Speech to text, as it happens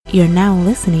You're now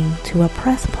listening to a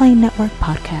Press Play Network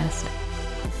podcast.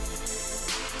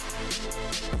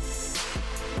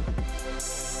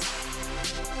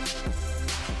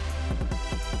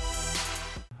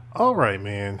 All right,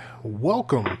 man.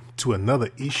 Welcome to another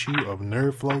issue of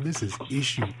Nerd Flow. This is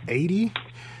issue 80,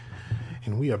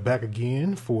 and we are back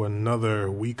again for another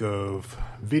week of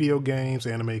video games,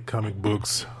 anime, comic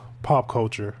books, pop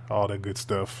culture, all that good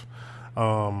stuff.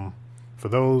 For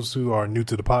those who are new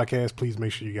to the podcast, please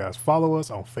make sure you guys follow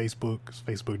us on Facebook. It's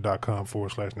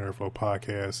facebook.com/nerdflow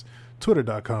podcast,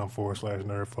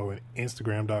 twitter.com/nerdflow, and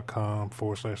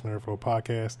instagram.com/nerdflow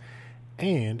podcast.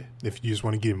 And if you just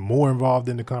want to get more involved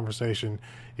in the conversation,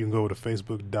 you can go to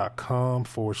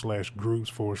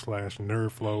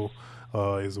facebook.com/groups/nerdflow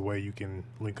is a way you can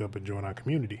link up and join our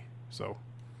community. So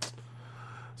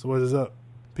what is up,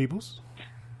 peoples?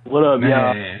 What up,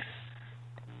 y'all?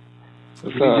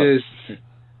 What's up?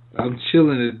 I'm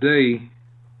chilling today.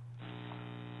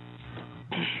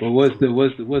 But what's up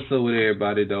with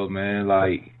everybody though, man?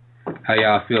 Like, how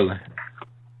y'all feeling?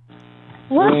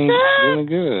 What's up? Doing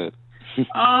good.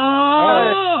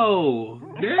 Oh,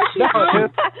 there she goes.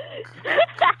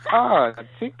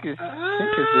 Tinker's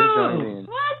just joined in.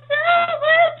 What's up?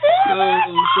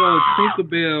 So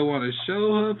Tinkerbell want to show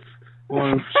her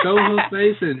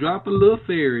face and drop a little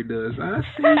fairy dust. I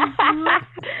see.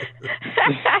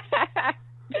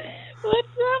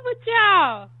 What's up with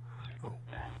y'all?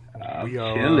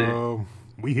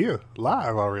 We here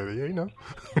live already, you know.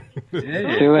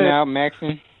 Yeah. Chilling out,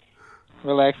 maxing,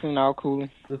 relaxing, all cool.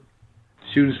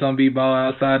 Shooting some b-ball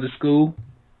outside the school.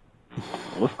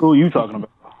 What school you talking about?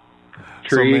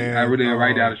 Tree. So, man, I really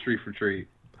right down the street from Tree.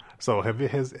 So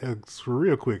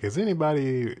real quick, has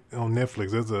anybody on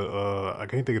Netflix, there's I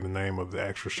can't think of the name of the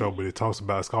actual show, but it's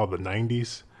called The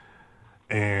 90s.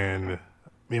 And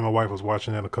me and my wife was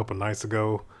watching that a couple nights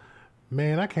ago.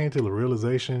 Man, I came to the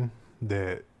realization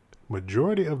that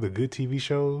majority of the good TV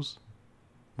shows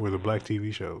were the black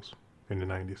TV shows in the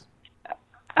 90s.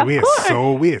 We had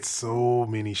so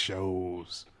many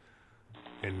shows,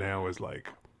 and now it's like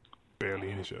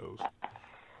barely any shows.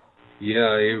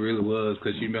 Yeah, it really was,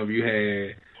 because you remember you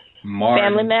had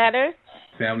Martin,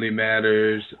 Family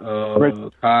Matters,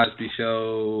 Cosby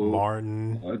Show,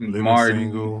 Martin, Living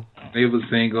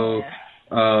Single,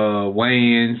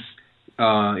 Wayans,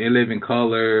 In Living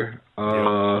Color.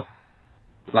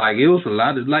 Like, it was a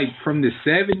lot of, like, from the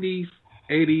 70s,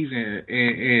 80s,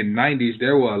 and 90s,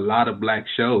 there were a lot of black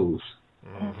shows.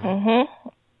 Mm-hmm.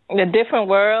 The Different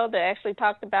World, that actually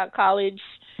talked about college.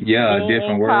 Yeah,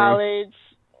 Different World. College.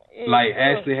 Like,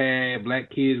 actually had black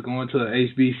kids going to a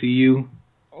HBCU.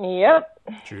 Yep.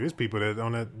 True, there's people that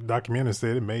on that documentary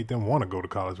said it made them want to go to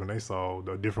college when they saw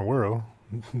The Different World.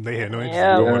 They had no interest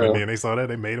in going, and then they saw that,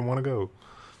 they made them want to go.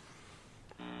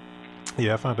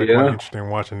 Yeah, I found that quite interesting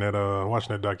watching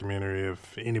that documentary.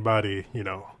 If anybody,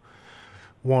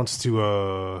 wants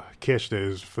to catch that,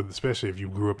 especially if you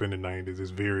grew up in the 90s,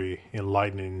 it's very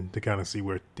enlightening to kind of see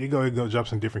where it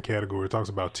jumps in different categories. It talks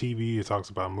about TV, it talks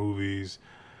about movies,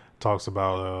 talks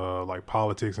about like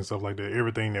politics and stuff like that.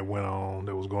 Everything that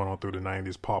was going on through the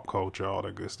 90s, pop culture, all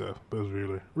that good stuff. But it was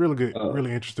really, really good,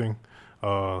 really interesting.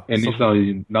 And it's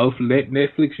on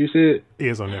Netflix, you said? It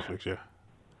is on Netflix, yeah.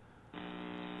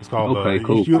 It's called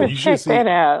cool. You should check that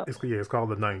out. It's called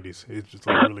The 90s. It's just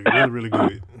like really, really, really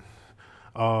good.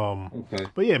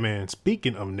 But yeah, man,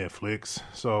 speaking of Netflix,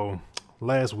 so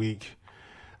last week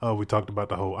we talked about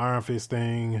the whole Iron Fist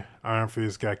thing. Iron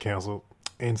Fist got canceled,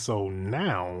 and so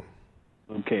now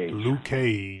Luke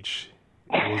Cage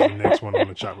was the next one on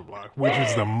the chopping block, which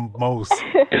is the most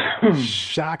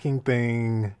shocking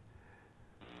thing.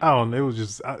 I don't know, it was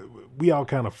just we all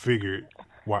kind of figured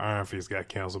why Iron Fist got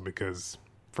canceled, because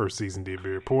first season did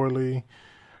very poorly.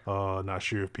 Not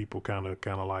sure if people kind of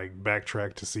like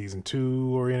backtrack to season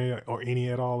 2 or any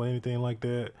at all, anything like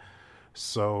that.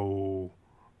 So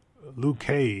Luke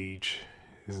Cage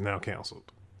is now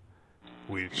canceled,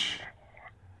 which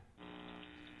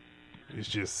is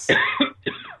just. I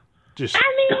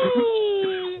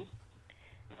mean,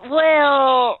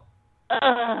 well,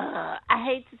 I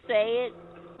hate to say it,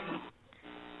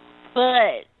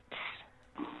 but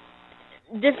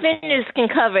Defenders can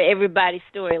cover everybody's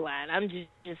storyline. I'm just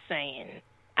saying.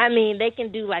 I mean, they can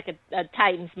do like a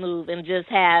Titans move and just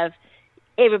have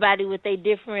everybody with a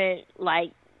different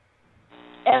like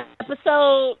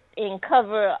episode and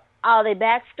cover all their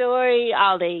backstory,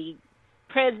 all their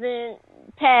present,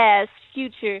 past,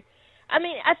 future. I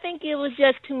mean, I think it was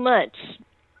just too much.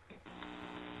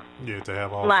 Yeah, to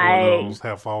have all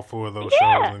four of those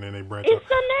shows, and then they branch out.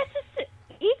 It's unnecessary.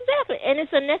 Exactly, and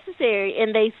it's unnecessary,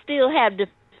 and they still have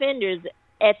Defenders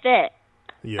at that.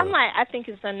 Yeah. I'm like, I think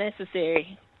it's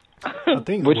unnecessary. I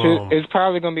think Which is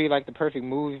probably gonna be like the perfect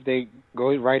move if they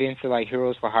go right into like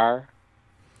Heroes for Hire.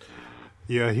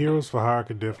 Yeah, Heroes for Hire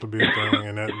could definitely be a thing,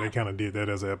 and that they kind of did that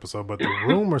as an episode. But the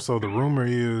rumor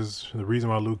is the reason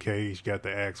why Luke Cage got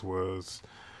the axe was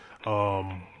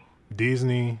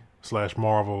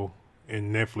Disney/Marvel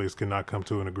and Netflix could not come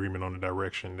to an agreement on the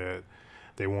direction that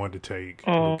they wanted to take.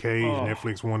 Luke Cage,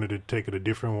 Netflix wanted to take it a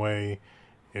different way,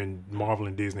 and Marvel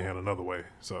and Disney had another way.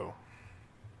 So,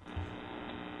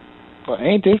 But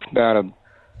ain't this got a?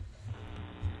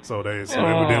 so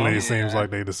evidently it seems like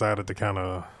they decided to kind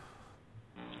of,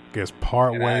 guess,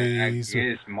 part ways. I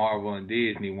guess Marvel and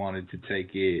Disney wanted to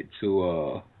take it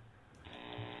to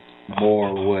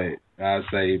more what I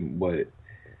say, but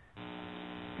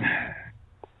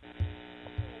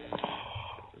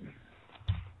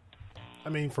I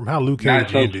mean, from how Luke Cage not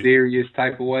so ended, serious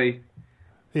type of way.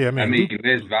 yeah, I mean,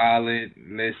 less violent,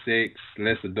 less sex,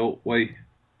 less adult way.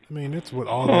 I mean, that's what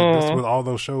all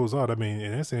those shows are. I mean,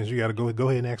 in that sense, you got to go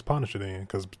ahead and ask Punisher then,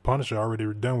 because Punisher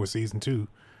already done with season 2,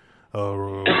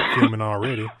 filming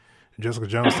already. Jessica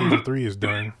Jones season 3 is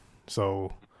done.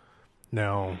 So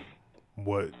now,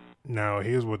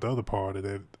 here's what the other part of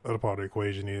the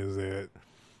equation is, that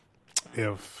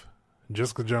if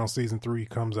Jessica Jones season 3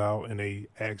 comes out and they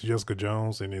ask Jessica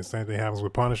Jones, and then same thing happens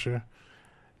with Punisher,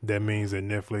 that means that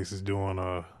Netflix is doing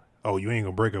you ain't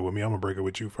gonna break up with me, I'm gonna break up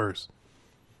with you first.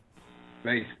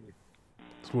 Basically,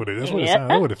 That's what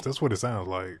it sounds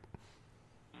like.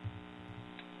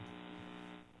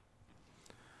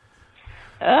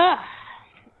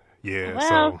 Yeah.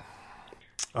 Well,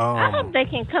 So, I hope they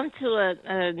can come to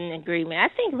an agreement. I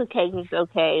think Luke Cage is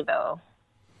okay, though.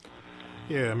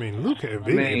 yeah, I mean, Luke. If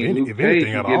Luke anything, Cage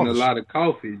out of getting all a lot of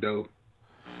coffee though.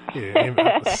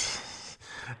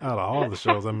 Out of all the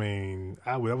shows, I mean,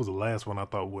 that was the last one I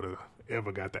thought would have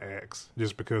ever got the axe,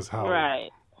 just because how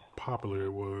popular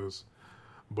it was.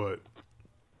 But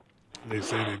they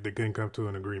said they couldn't come to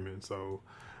an agreement. So,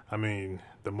 I mean,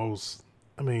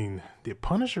 did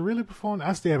Punisher really perform?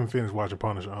 I still haven't finished watching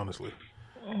Punisher, honestly.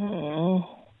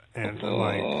 And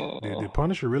like, did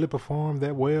Punisher really perform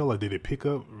that well, or did it pick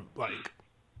up like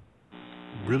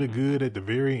really good at the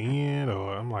very end?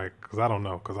 Or I'm like, because I don't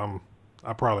know, because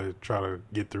I probably try to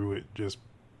get through it just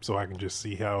so I can just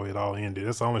see how it all ended.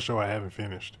 That's the only show I haven't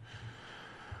finished.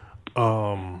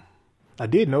 I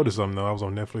did notice something though. I was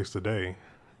on Netflix today,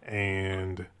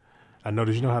 and I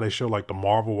noticed, you know how they show like the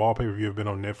Marvel wallpaper. If you've been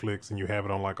on Netflix and you have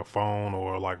it on like a phone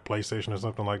or like PlayStation or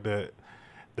something like that,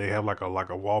 they have like a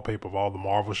wallpaper of all the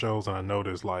Marvel shows. And I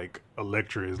noticed like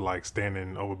Elektra is like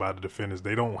standing over by the Defenders.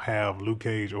 They don't have Luke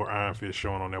Cage or Iron Fist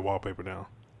showing on their wallpaper now,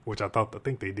 which I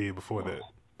think they did before that.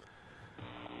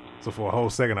 So for a whole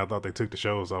second, I thought they took the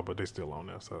shows off, but they're still on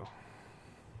there. So.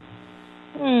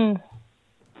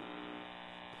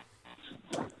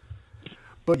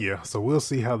 But yeah, so we'll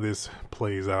see how this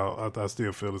plays out. I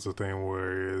still feel it's a thing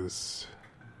where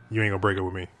you ain't gonna break up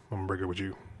with me. I'm gonna break up with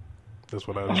you. That's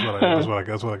what I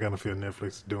kind of feel Netflix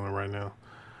is doing right now.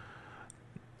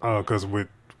 Because who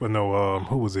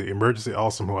was it? Emergency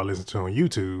Awesome, who I listened to on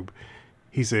YouTube.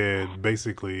 He said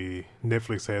basically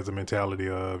Netflix has a mentality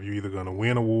of you're either gonna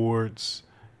win awards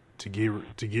to get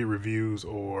reviews,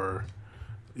 or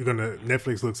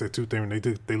Netflix looks at two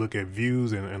things. They look at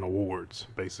views and awards.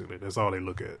 Basically, that's all they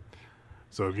look at.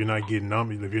 So if you're not getting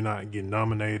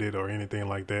nominated or anything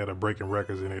like that, or breaking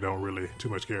records, then they don't really too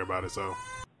much care about it. So.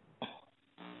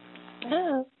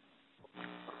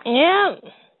 Yeah.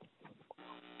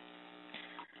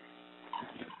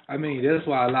 I mean, that's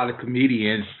why a lot of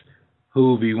comedians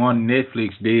who be wanting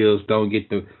Netflix deals who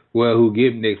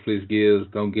give Netflix deals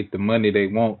don't get the money they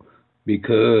want,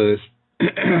 because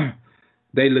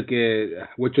they look at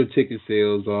what your ticket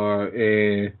sales are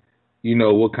and,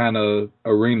 what kind of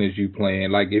arenas you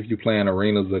playing. Like if you playing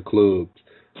arenas or clubs.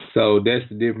 So that's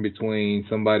the difference between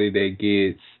somebody that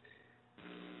gets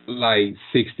like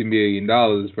 $60 million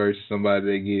versus somebody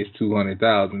that gets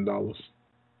 $200,000.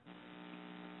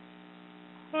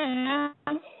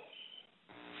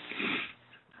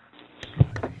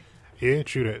 Yeah,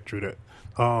 true that.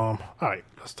 All right,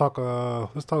 let's talk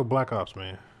Black Ops,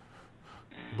 man.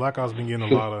 Black Ops been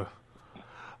getting a lot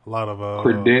of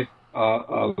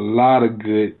a lot of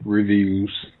good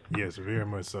reviews. Yes, very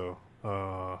much so.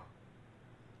 A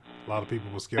lot of people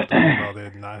were skeptical about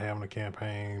that not having a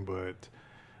campaign, but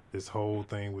this whole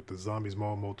thing with the zombies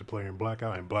mode multiplayer in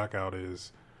Blackout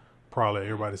is probably,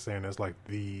 everybody's saying that's like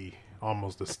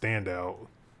almost the standout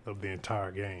of the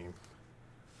entire game.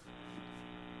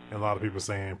 And a lot of people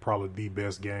saying probably the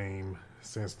best game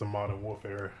since the Modern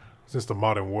Warfare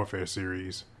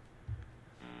series.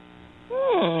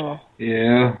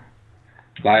 Yeah.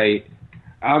 Like,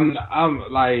 I'm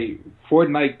like,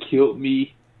 Fortnite killed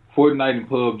me. Fortnite and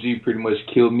PUBG pretty much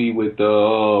killed me with the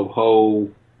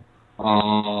whole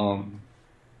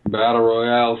battle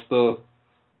royale stuff.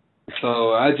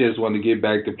 So I just want to get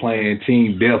back to playing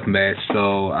team deathmatch.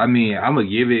 So I mean, I'm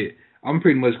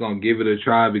pretty much gonna give it a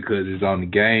try because it's on the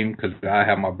game. Because I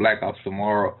have my Black Ops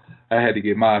tomorrow. I had to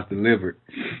get mine delivered,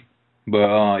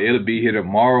 but it'll be here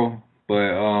tomorrow.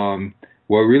 But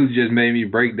what really just made me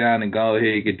break down and go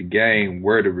ahead and get the game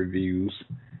were the reviews,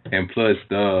 and plus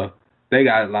they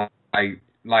got like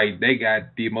they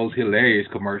got the most hilarious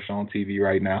commercial on TV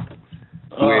right now.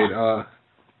 With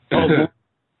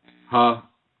huh?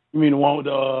 You mean the one with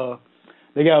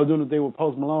they got doing the thing with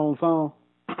Post Malone song?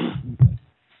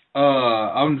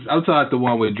 I'm talking about the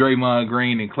one with Draymond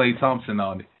Green and Klay Thompson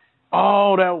on it.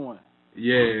 Oh, that one.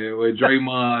 Yeah, with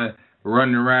Draymond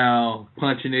running around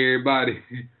punching everybody.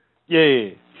 Yeah.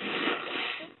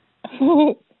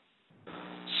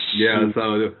 Yeah.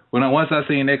 So once I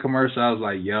seen that commercial, I was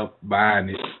like, "Yep, buying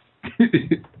it."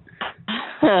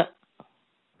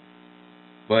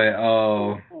 But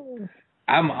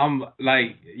I'm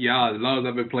like y'all. As long as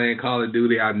I've been playing Call of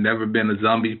Duty, I've never been a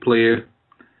zombie player.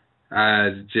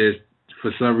 I just,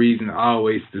 for some reason,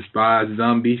 always despise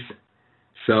zombies.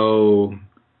 So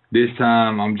this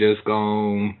time, I'm just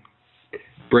gonna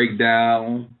break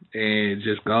down and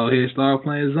just go ahead and start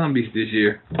playing zombies this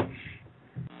year.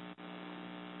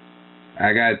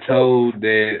 I got told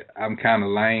that I'm kind of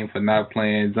lame for not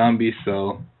playing zombies,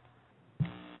 so.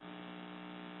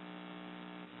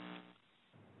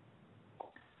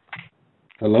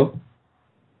 Hello?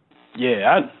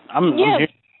 Yeah, I'm hearing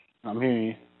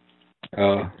you.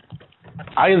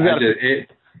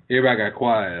 Everybody got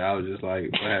quiet. I was just like,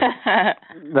 what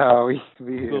happened? No, we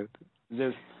here.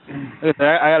 Just, I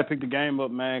got to pick the game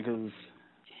up, man, because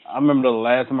I remember the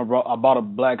last time I bought a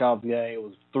Black Ops game. It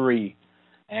was 3,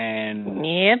 and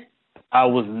Yep. I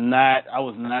was not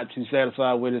too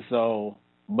satisfied with it. So,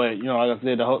 but you know, like I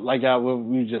said,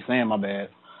 we were just saying, my bad.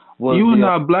 You were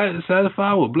not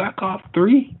satisfied with Black Ops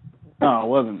 3? No, I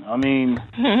wasn't. I mean,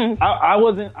 I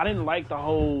wasn't. I didn't like the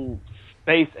whole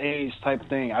space age type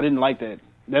thing. I didn't like that.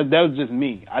 That was just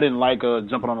me. I didn't like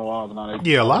jumping on the walls and all that.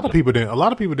 Yeah, a lot of people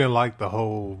didn't like the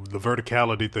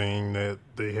verticality thing that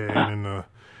they had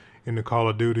in the Call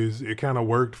of Duties. It kind of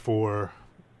worked for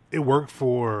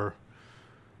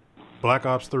Black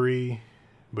Ops 3,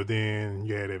 but then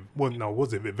you had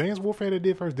was it Advanced Warfare that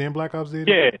did first? Then Black Ops did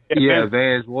it? Yeah,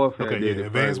 Advanced Warfare. Okay, did yeah,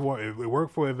 it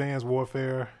worked for Advanced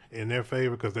Warfare in their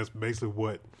favor because that's basically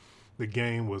what the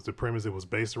game was. The premise it was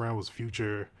based around was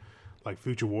future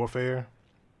warfare.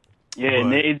 Yeah,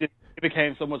 and it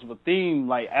became so much of a theme.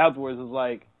 Like afterwards, it's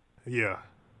like, yeah,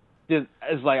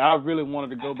 it's like I really wanted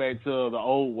to go back to the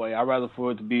old way. I'd rather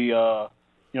for it to be, I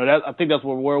think that's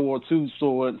where World War II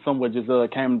somewhat just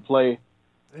came into play.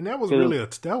 And that was really a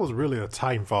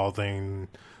Titanfall thing.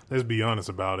 Let's be honest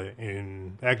about it.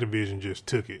 And Activision just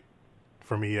took it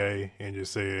from EA and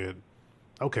just said,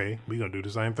 "Okay, we're gonna do the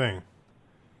same thing."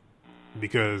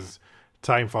 Because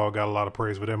Titanfall got a lot of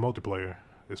praise for their multiplayer,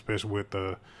 especially with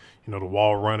the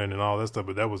wall running and all that stuff.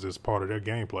 But that was just part of their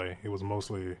gameplay. It was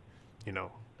mostly,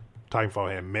 Titanfall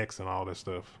had mechs and all that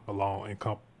stuff along and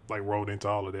rolled into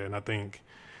all of that. And I think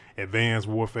Advanced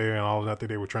Warfare and all that, I think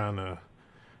they were trying to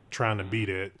beat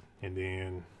it. And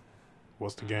then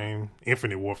what's the game?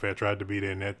 Infinite Warfare tried to beat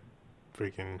it, and that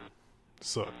freaking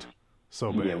sucked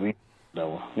so bad.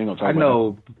 Yeah, I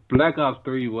know Black Ops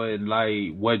 3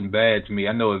 wasn't bad to me.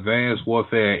 I know Advanced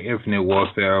Warfare and Infinite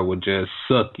Warfare were just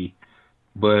sucky.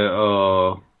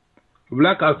 But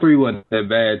Black Ops 3 wasn't that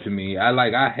bad to me.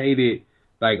 I hated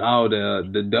all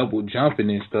the double jumping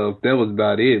and stuff. That was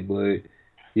about it. But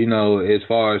as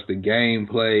far as the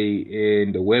gameplay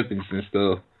and the weapons and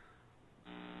stuff,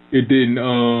 it didn't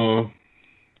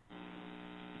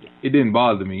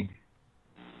bother me.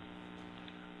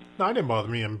 No, it didn't bother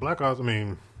me. And Black Ops,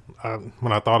 when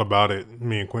I thought about it,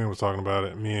 me and Quinn was talking about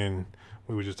it. We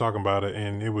were just talking about it,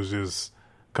 and it was just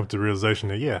come to the realization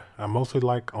that I mostly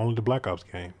like only the Black Ops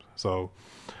games. So,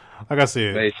 like I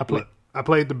said, I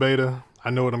played the beta. I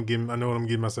know what I'm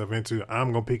getting myself into.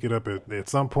 I'm gonna pick it up at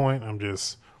some point. I'm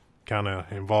just kind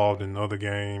of involved in other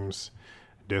games,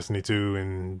 Destiny 2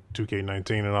 and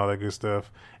 2K19 and all that good stuff.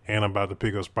 And I'm about to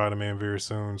pick up Spider-Man very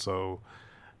soon. So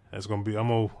that's gonna be. I'm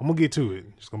gonna get to it.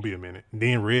 It's gonna be a minute. And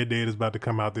then Red Dead is about to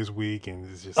come out this week, and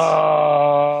it's just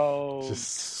just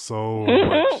so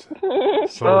much.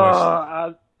 So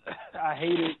much. I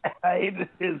hate it. I hated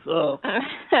it.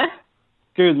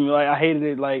 Excuse me. I hated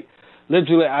it.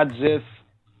 Literally, I just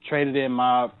traded in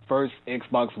my first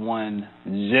Xbox One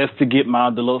just to get my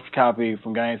deluxe copy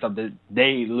from GameStop that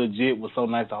they legit was so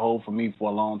nice to hold for me for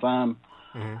a long time.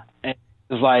 Mm-hmm. And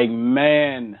it's like,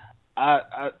 man,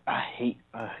 I hate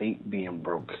being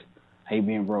broke. I hate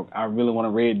being broke. I really want a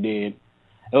Red Dead.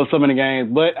 There was so many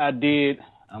games, but I did.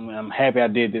 I'm happy I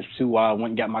did this too while I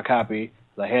went and got my copy.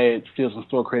 I had still some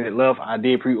store credit left. I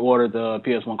did pre-order the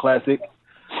PS1 Classic.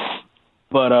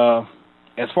 But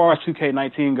as far as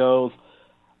 2K19 goes,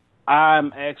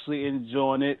 I'm actually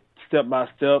enjoying it step by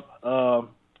step.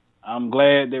 I'm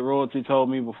glad that Royalty told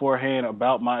me beforehand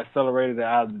about my accelerator that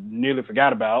I nearly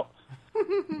forgot about.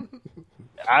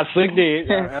 I slick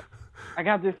did. I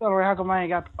got this accelerator. How come I ain't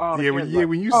got all the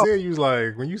when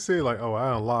you said oh,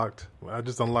 I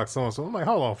just unlocked so and so. I'm like,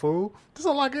 hold on, fool. Just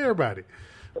unlock everybody.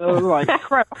 I was like,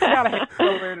 crap, I gotta have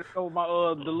accelerator to go with my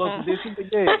deluxe edition. But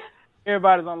yeah,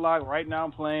 everybody's unlocked. Right now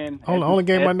I'm playing. Only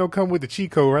game I know come with the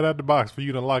cheat code right out the box for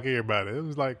you to unlock everybody. It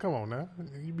was like, come on now.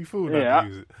 You be fooled not to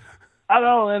use it. I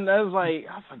know, and I was like,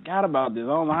 I forgot about this. I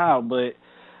don't know how, but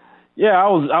yeah, I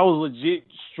was legit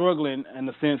struggling in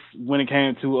the sense when it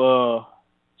came to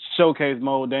showcase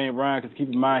mode, Daniel Bryan, because keep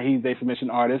in mind he's a submission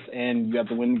artist and you have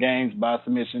to win games by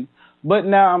submission. But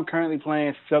now I'm currently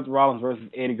playing Seth Rollins versus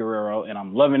Eddie Guerrero, and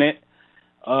I'm loving it.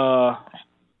 I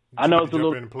know it's a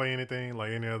little. Did you play anything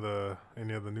like any other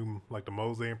new like the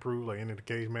modes they improved, like any of the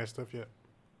cage match stuff yet?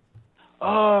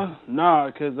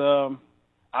 No, because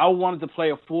I wanted to play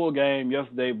a full game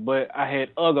yesterday, but I had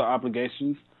other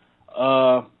obligations.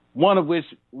 One of which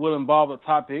will involve a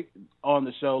topic on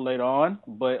the show later on.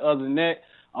 But other than that,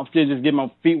 I'm still just getting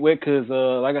my feet wet because,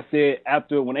 like I said,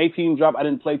 when 18 dropped, I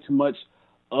didn't play too much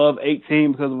of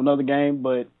 18 because of another game.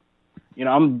 But,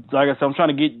 I'm trying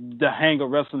to get the hang of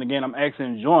wrestling again. I'm actually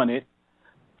enjoying it.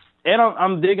 And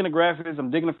I'm digging the graphics. I'm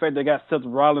digging the fact they got Seth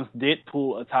Rollins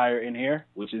Deadpool attire in here,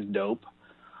 which is dope.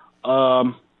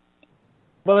 But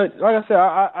like I said,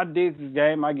 I dig this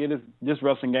game. I get this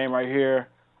wrestling game right here.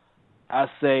 I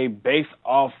say based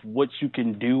off what you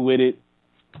can do with it,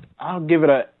 I'll give it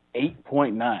a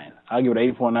 8.9. I'll give it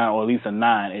an 8.9 or at least a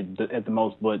 9 at the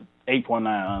most, but 8.9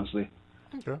 honestly.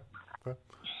 Okay.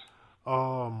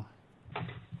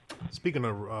 Speaking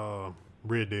of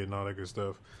Red Dead and all that good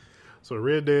stuff, so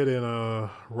Red Dead and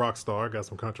Rockstar got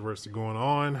some controversy going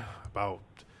on about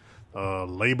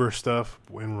labor stuff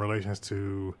in relations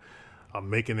to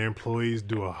making their employees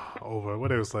do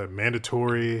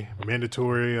mandatory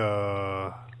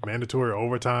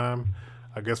overtime,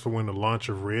 I guess, for when the launch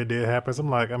of Red Dead happens. I'm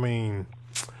like, when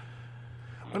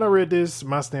I read this,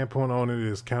 my standpoint on it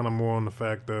is kind of more on the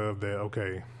fact of that,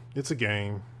 okay, it's a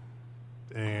game,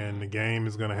 and the game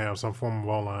is going to have some form of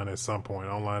online at some point.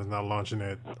 Online is not launching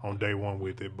it on day one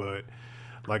with it, but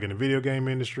like in the video game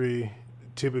industry,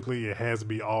 typically it has to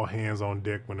be all hands on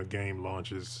deck when a game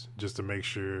launches just to make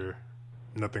sure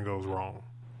nothing goes wrong.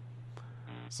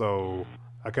 So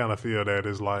I kind of feel that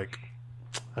it's like,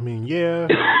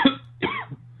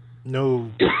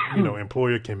 no,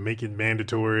 employer can make it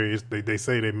mandatory. They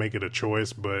say they make it a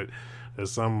choice, but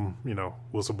there's some,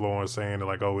 whistleblowers saying that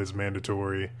like, oh, it's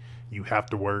mandatory. You have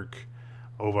to work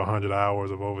over 100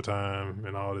 hours of overtime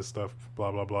and all this stuff,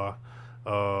 blah, blah, blah.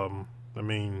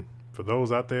 For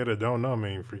those out there that don't know,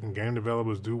 freaking game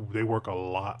developers they work a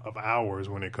lot of hours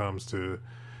when it comes to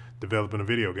developing a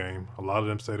video game. A lot of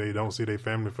them say they don't see their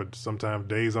family for sometimes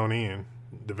days on end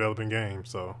developing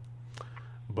games. So,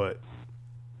 but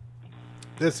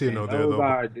that's here no there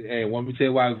though. Hey, want me to tell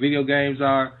you why video games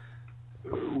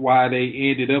why they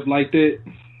ended up like that?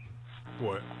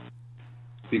 What?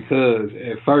 Because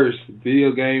at first,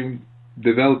 video game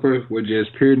developers were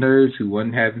just pure nerds who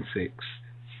wasn't having sex.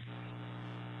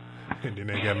 And then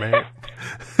they got married.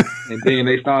 And then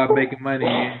they started making money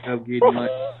and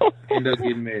end up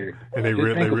getting married. And they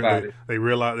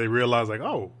realize like,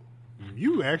 oh,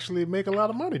 you actually make a lot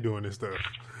of money doing this stuff.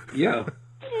 Yeah.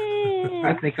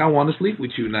 I think I want to sleep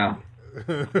with you now.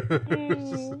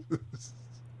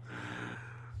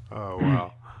 Oh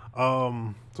wow.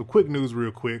 So quick news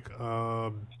real quick.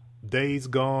 Days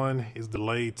Gone is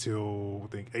delayed till I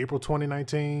think April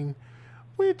 2019,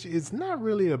 which is not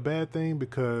really a bad thing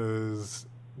because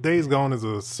Days Gone is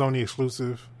a Sony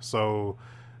exclusive. So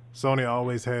Sony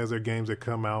always has their games that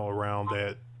come out around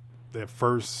that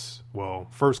first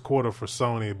quarter for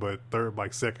Sony, but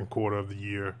second quarter of the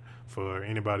year for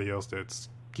anybody else that's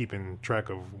keeping track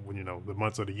of the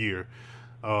months of the year.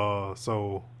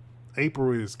 So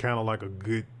April is kind of like a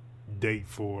good date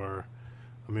a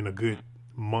good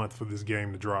month for this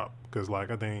game to drop, because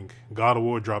I think God of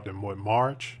War dropped in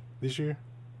March this year.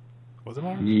 Was it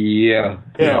March? Yeah.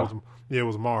 It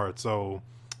was March. So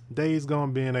Days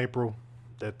Gone be in April.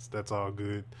 that's all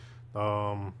good.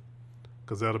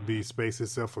 Because that'll be space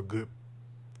itself a good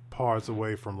parts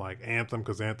away from like Anthem,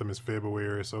 because Anthem is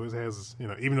February, so it has, you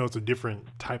know, even though it's a different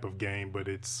type of game, but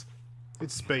it's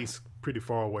spaced pretty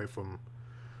far away from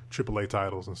AAA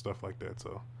titles and stuff like that.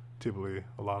 So typically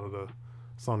a lot of the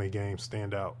Sony games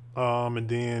stand out. And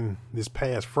then this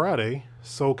past Friday,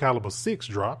 Soul Calibur 6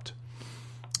 dropped.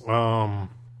 That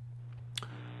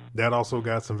also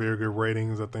got some very good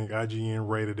ratings. I think IGN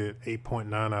rated it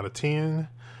 8.9 out of 10.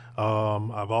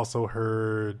 I've also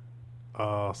heard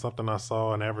something, I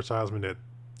saw an advertisement that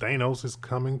Thanos is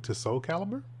coming to Soul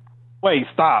Calibur. Wait,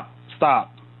 stop. Oh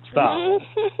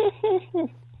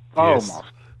Yes.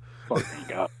 my fucking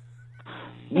god!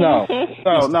 No.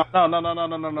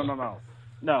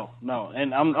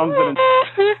 And I'm gonna.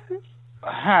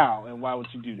 How and why would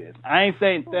you do this? I ain't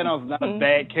saying Thanos is not a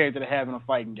bad character to have in a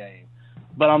fighting game,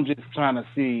 but I'm just trying to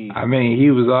see. I mean,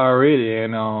 he was already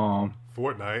in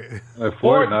Fortnite.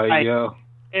 Fortnite, yeah.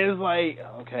 It's like,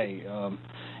 okay,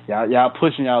 y'all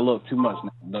pushing y'all look too much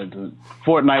now.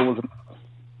 Fortnite was enough.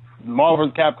 Marvel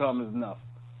vs. Capcom is enough.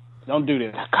 Don't do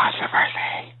this.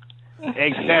 Controversy.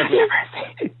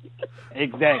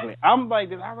 Exactly. I'm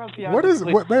like, I rather see what is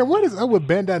up with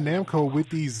Bandai Namco with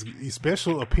these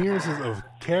special appearances of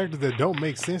characters that don't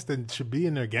make sense that should be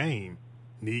in their game?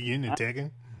 Negan and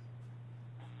Tekken.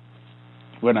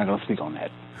 We're not gonna speak on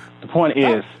that. The point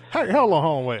is, hold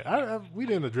on, wait. We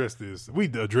didn't address this. We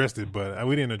addressed it, but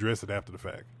we didn't address it after the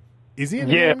fact. Is he in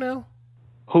the game now?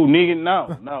 Who, Negan?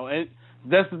 No. And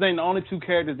that's the thing. The only two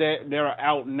characters that are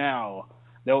out now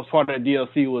that was part of the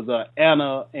DLC was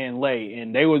Anna and Lei,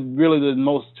 and they were really the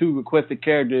most two requested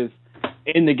characters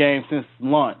in the game since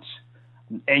launch.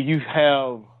 And you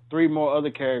have 3 more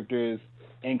other characters,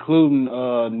 including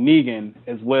Negan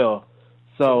as well.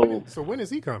 So when is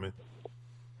he coming?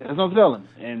 That's what I'm telling.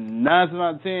 And 9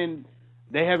 out of 10,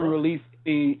 they haven't released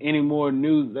any more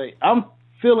news. I'm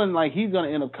feeling like he's gonna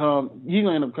end up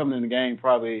coming in the game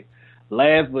probably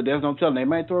last, but that's what I'm telling. They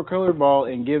might throw a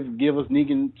curveball and give us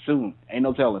Negan soon. Ain't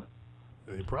no telling.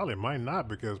 He probably might not,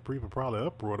 because people probably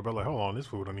uproared about like, hold on, this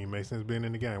fool don't even make sense being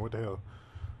in the game. What the hell?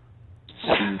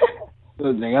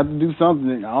 They got to do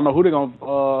something. I don't know who they're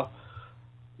gonna.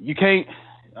 You can't.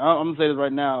 I'm gonna say this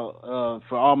right now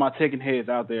for all my Tekken heads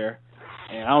out there.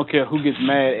 And I don't care who gets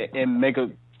mad and make a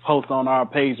post on our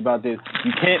page about this.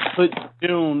 You can't put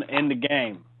June in the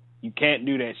game. You can't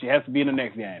do that. She has to be in the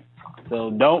next game. So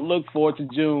don't look forward to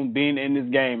June being in this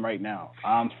game right now.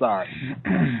 I'm sorry.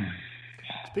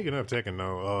 Speaking of Tekken,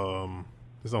 though,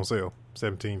 it's on sale.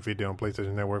 $17.50 on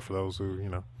PlayStation Network for those who,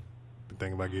 been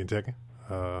thinking about getting Tekken.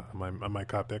 I might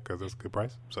cop that because that's a good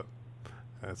price. So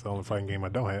that's the only fighting game I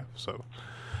don't have. So,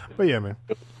 but yeah, man.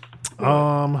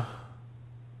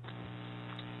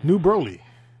 New Broly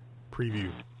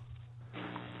preview.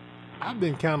 I've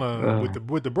been kind of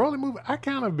with the Broly movie. I've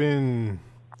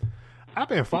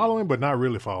been following, but not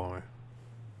really following.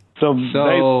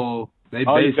 So they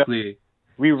basically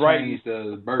rewriting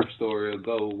the birth story of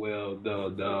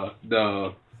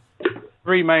the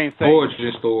 3 main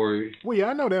origin story. Well, yeah,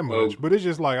 I know that much, but it's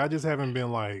just like I just haven't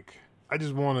been like. I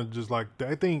just want to just like.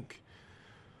 I think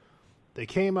they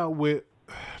came out with.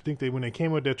 When they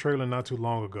came with that trailer not too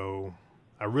long ago.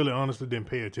 I really honestly didn't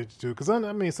pay attention to, because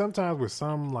I mean sometimes with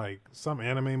some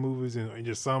anime movies and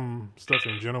just some stuff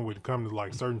in general would come to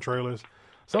like certain trailers.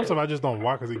 Some stuff I just don't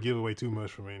watch because it gives away too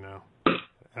much for me now.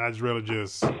 And I just rather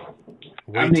just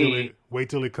wait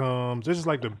till it comes. It's just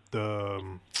like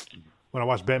the when I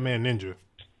watch Batman Ninja,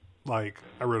 like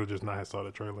I really just not have saw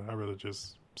the trailer. I really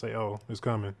just say, oh, it's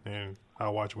coming, and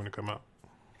I'll watch it when it come out.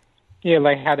 Yeah,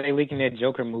 like how they leaking that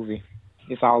Joker movie.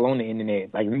 It's all on the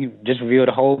internet. Like, we just revealed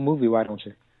the whole movie. Why don't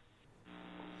you?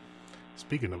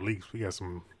 Speaking of leaks, we got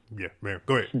some. Yeah, man.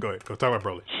 Go ahead. Go talk about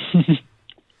Broly.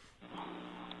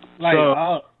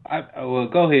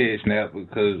 Go ahead, Snap,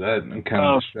 because I'm kind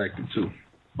of distracted too.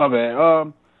 My bad. I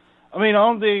mean, the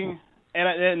only thing,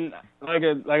 and like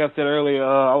I said earlier,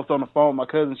 I was on the phone with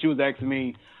my cousin. She was asking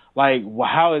me, like, well,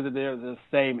 how is it they're the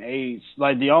same age?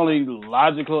 Like, the only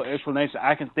logical explanation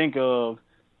I can think of,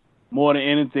 more than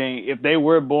anything, if they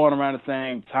were born around the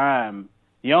same time,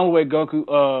 the only way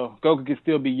Goku can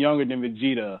still be younger than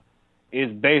Vegeta is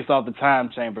based off the time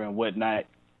chamber and whatnot.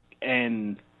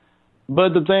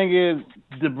 But the thing is,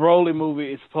 the Broly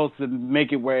movie is supposed to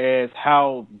make it whereas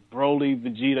how Broly,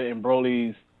 Vegeta, and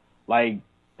Broly's, like,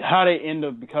 how they end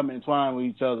up becoming entwined with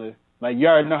each other. Like, you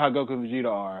already know how Goku and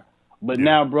Vegeta are. But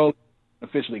now Broly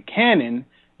officially canon.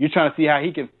 You're trying to see how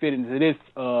he can fit into this,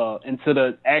 into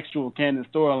the actual canon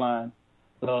storyline.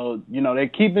 So, they're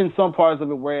keeping some parts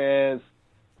of it, whereas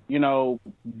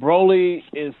Broly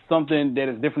is something that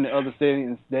is different than other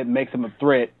Saiyans that makes him a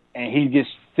threat, and he gets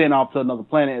sent off to another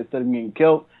planet instead of getting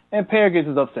killed, and Paragus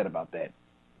is upset about that.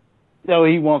 So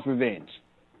he wants revenge.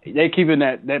 They keeping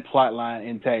that plot line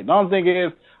intact. The only thing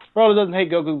is, Broly doesn't hate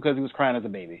Goku because he was crying as a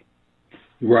baby.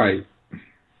 Right.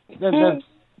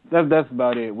 That's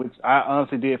about it, which I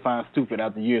honestly did find stupid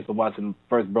after years of watching the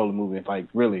first Broly movie. It's like,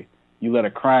 really, you let a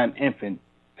crying infant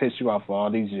piss you off for all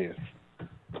these years?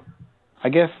 I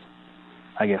guess.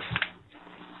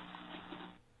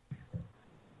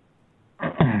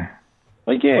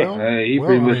 But yeah. Well, hey, he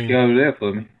pretty much covered that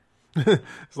for me.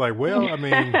 It's like, well, I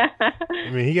mean,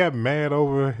 he got mad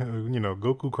over,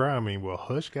 Goku crying. I mean, well,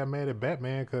 Hush got mad at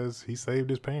Batman because he saved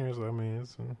his parents. I mean,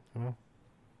 it's,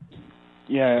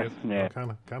 yeah,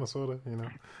 kind of, sort of,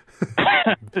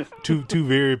 two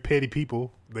very petty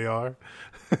people they are.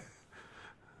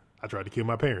 I tried to kill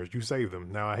my parents. You saved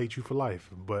them. Now I hate you for life.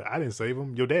 But I didn't save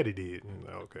them. Your daddy did.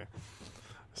 Okay.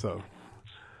 So,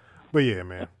 but yeah,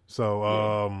 man.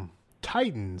 So,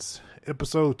 Titans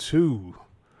episode 2.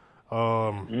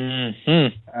 I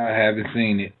haven't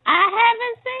seen it.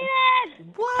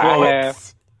 What? I have.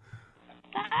 Sorry.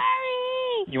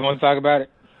 You want to talk about it?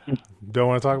 Don't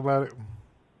want to talk about it?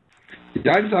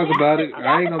 I can talk about it.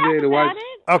 I ain't gonna be able to watch.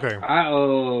 Okay.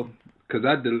 Cause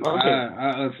I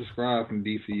unsubscribed from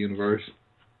DC Universe.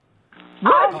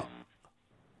 What?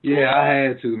 Yeah, I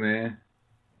had to, man.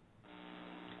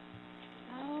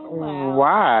 Oh, wow.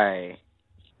 Why?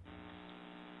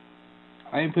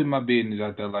 I ain't putting my business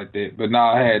out there like that. But now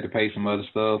I had to pay some other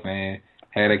stuff, and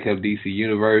had I kept DC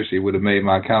Universe, it would have made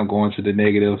my account go into the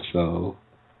negative. So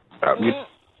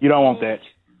You don't want that.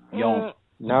 You don't.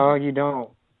 No, you don't.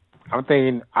 I'm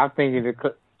thinking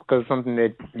because something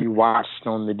that you watched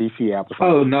on the DC app.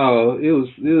 Oh no, it was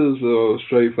a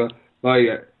straight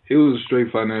it was a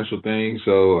straight financial thing.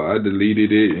 So I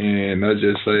deleted it, and I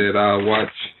just said I'll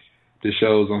watch the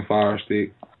shows on Fire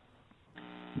Stick.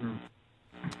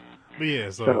 But yeah,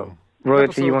 so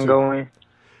Royalty, you want to go in?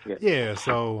 Yeah,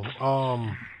 so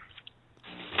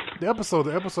the episode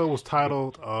was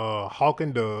titled Hawk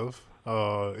and Dove.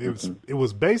 It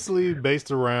was basically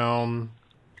based around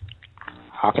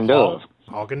Hawk and Dove.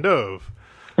 Hawk and Dove.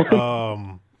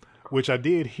 Which I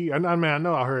did hear. I mean, I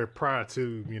know I heard prior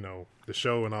to, the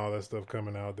show and all that stuff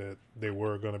coming out that they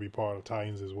were going to be part of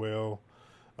Titans as well.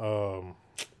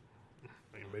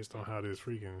 Based on how this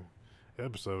freaking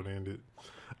episode ended.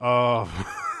 No,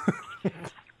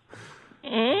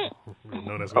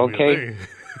 that's gonna be a thing.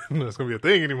 That's gonna be a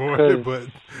thing anymore.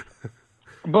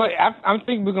 But I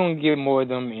think we're gonna get more of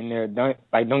them in there.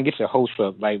 Don't get your hopes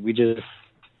up. Like we just,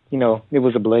 it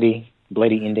was a bloody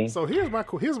ending. So here's my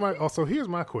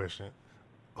question.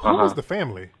 Who is the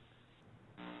family?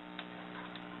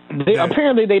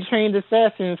 Apparently they trained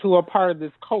assassins who are part of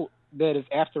this cult that is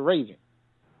after Raven.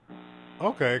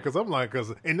 Okay, because I'm like,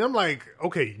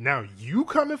 okay, now you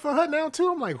coming for her now too?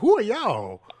 I'm like, who are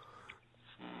y'all?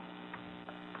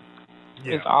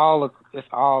 Yeah. It's all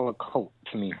a cult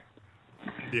to me.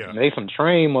 Yeah, they some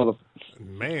trained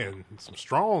man, some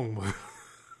strong.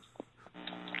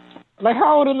 Like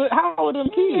how old are them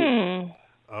kids?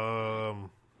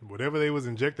 Whatever they was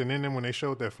injecting in them when they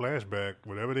showed that flashback,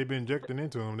 whatever they've been injecting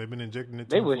into them, they've been injecting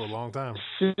it to them for a long time.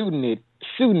 Shooting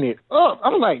it up.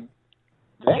 I'm like,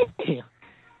 damn.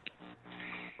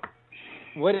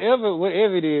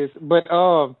 Whatever it is. But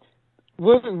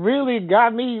what really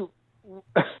got me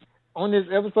on this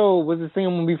episode was the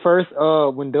scene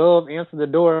when Dove answered the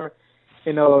door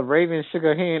and Raven shook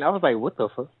her hand. I was like, what the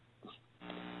fuck?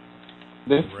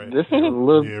 This is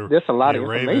there's a lot of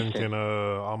information. Raven can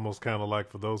almost kind of like,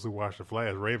 for those who watch The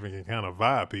Flash, Raven can kind of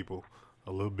vibe people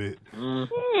a little bit.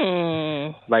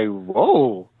 Mm-hmm. Like,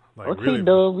 whoa. Like, okay, really,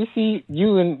 Doug, we see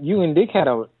you and Dick had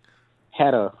a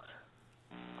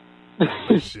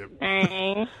relationship.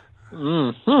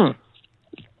 Mm-hmm.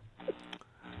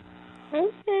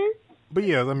 Okay. But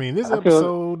yeah, I mean, this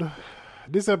episode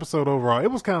overall,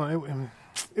 it was kind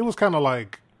of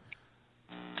like,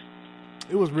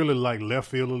 it was really like left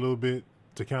field a little bit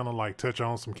to kind of like touch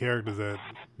on some characters that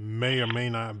may or may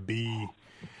not be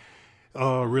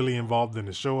really involved in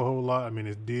the show a whole lot. I mean,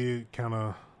 it did kind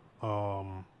of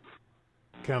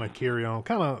carry on,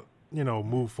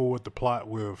 move forward the plot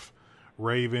with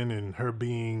Raven and her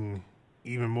being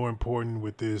even more important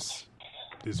with this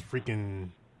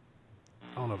freaking,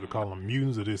 I don't know if to call them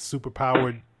mutants or this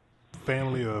superpowered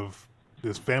family of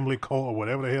this family cult or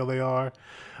whatever the hell they are.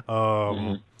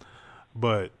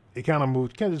 But it kind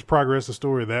of just progress the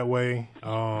story that way.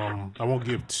 I won't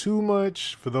give too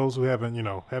much for those who haven't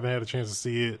had a chance to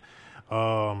see it.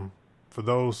 for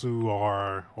those who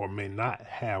are or may not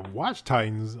have watched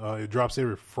Titans, it drops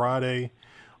every Friday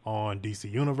on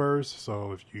DC Universe.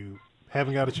 So if you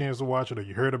haven't got a chance to watch it, or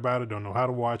you heard about it, don't know how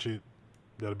to watch it,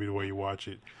 that'll be the way you watch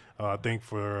it. I think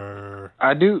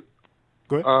I do.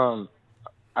 Go ahead.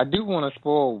 I do want to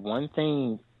spoil one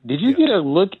thing. Did you get a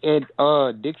look at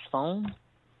Dick's phone?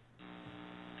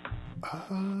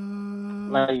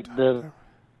 Like the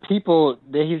people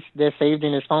that saved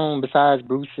in his phone besides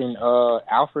Bruce and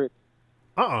Alfred.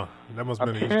 That must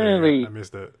have been apparently, I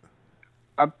missed that.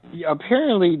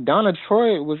 Apparently, Donna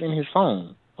Troy was in his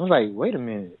phone. I was like, wait a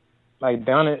minute. Like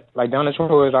Donna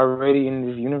Troy is already in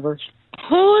this universe.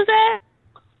 Who is that?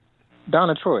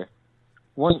 Donna Troy.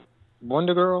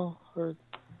 Wonder Girl. Or,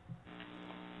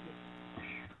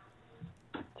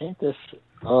 I think this. Is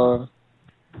it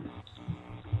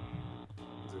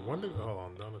Wonder? Hold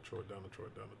on, Donna Troy. Hold on a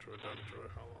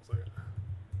second. I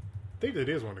think that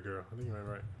is Wonder Girl. I think you're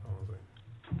right. Hold on a second.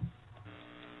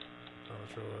 Donna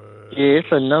Troy. Yeah,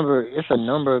 it's a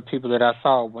number of people that I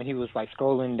saw when he was like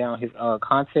scrolling down his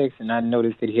contacts, and I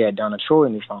noticed that he had Donna Troy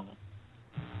in his phone.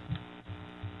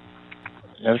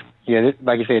 Like you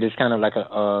said, it's kind of like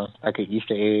an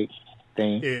Easter egg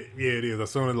thing. Yeah, it is. As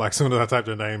soon as I type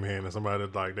their name in, and somebody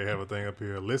they have a thing up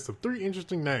here, a list of 3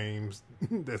 interesting names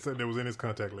that was in his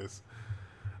contact list.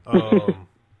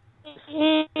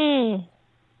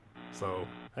 So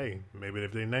hey, maybe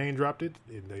if they name dropped it,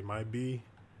 they might be.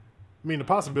 I mean, the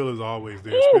possibility is always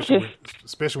there,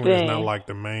 especially when it's not like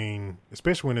the main,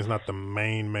 especially when it's not the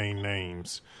main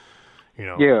names. You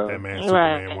know, Batman,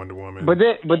 Superman, Wonder Woman. But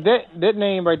that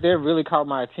name right there really caught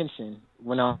my attention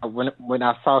when I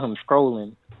saw him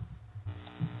scrolling.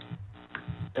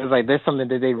 It was like there's something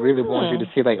that they really want you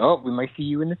to see. Like, oh, we might see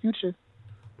you in the future.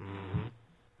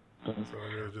 So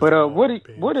but what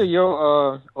are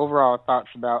your overall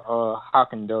thoughts about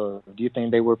Hawk and Dove? Do you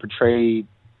think they were portrayed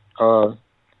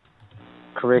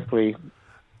correctly?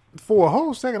 For a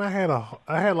whole second, I had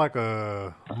like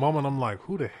a moment. I'm like,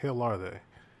 who the hell are they?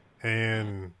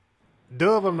 And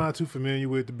Dove, I'm not too familiar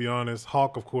with, to be honest.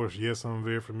 Hawk, of course, yes, I'm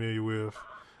very familiar with.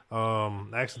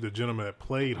 Actually, the gentleman that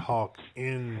played Hawk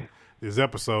in this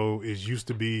episode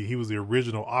he was the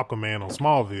original Aquaman on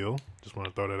Smallville. Just want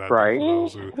to throw that out there for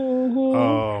those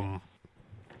who.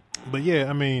 But yeah,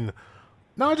 I mean,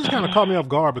 no, it just kind of caught me off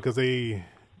guard because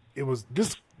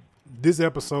this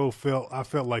episode I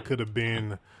felt like could have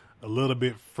been a little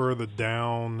bit further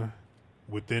down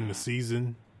within the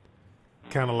season.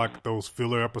 Kind of like those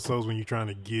filler episodes when you're trying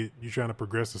to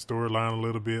progress the storyline a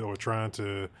little bit, or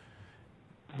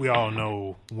we all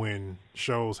know when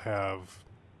shows have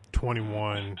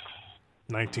 21,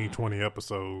 19, 20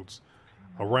 episodes,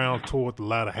 around toward the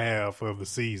latter half of the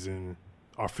season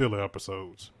are filler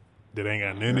episodes that ain't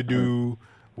got nothing to do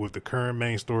with the current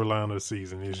main storyline of the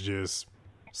season. It's just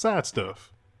side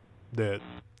stuff that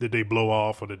they blow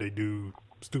off, or that they do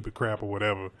stupid crap or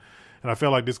whatever. And I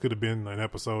felt like this could have been an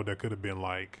episode that could have been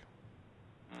like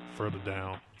further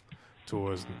down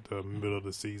towards the middle of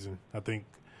the season. I think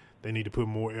they need to put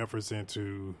more efforts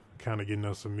into kind of getting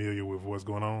us familiar with what's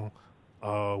going on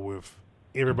with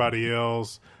everybody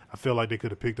else. I feel like they could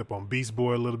have picked up on Beast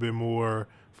Boy a little bit more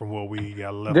from what we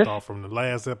got left off from the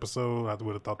last episode. I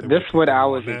would have thought that's what I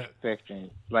was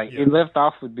expecting. Like it left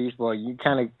off with Beast Boy. You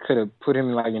kind of could have put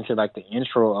him like into like the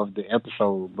intro of the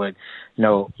episode, but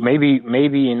no, maybe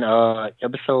in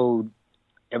episode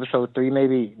 3,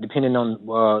 maybe depending on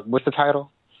what's the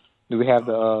title. Do we have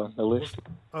the list?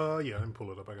 Yeah, let me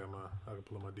pull it up. I can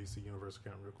pull up my DC Universe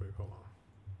account real quick. Hold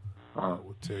on. I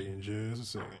will tell you in just a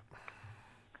second.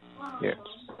 Yeah.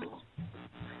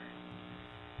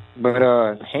 But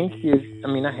Hank is,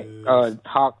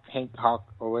 Hank Hawk,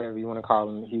 or whatever you want to call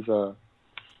him, he's a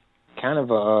kind of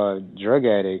a drug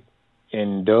addict,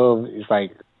 and Dove is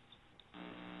like.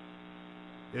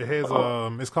 It has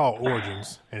it's called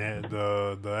Origins, and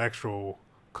the actual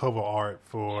cover art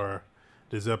for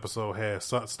this episode has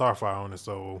Starfire on it,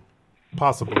 so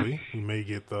possibly we may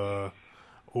get the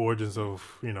origins of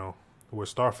where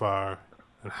Starfire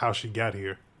and how she got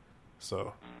here.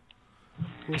 So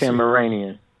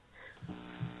Tamaranian.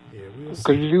 Yeah, we'll see.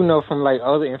 Because you know from like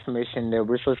other information that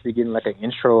we're supposed to be getting like an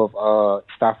intro of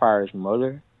Starfire's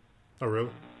mother. Oh,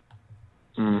 really?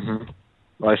 Mm-hmm.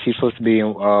 Like she's supposed to be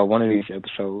in one of these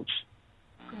episodes.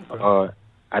 Okay.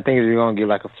 I think we're gonna get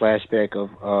like a flashback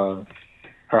of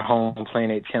her home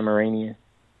planet Tamaranian.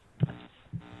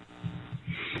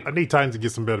 I need Titans to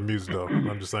get some better music though.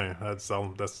 I'm just saying. That's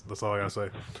all I gotta say.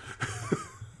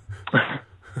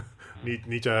 need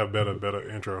y'all to have better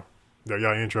intro.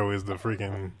 Y'all intro is the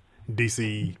freaking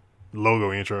DC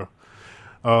logo intro.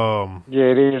 Yeah,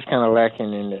 it is kind of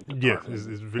lacking in it. Yeah, it's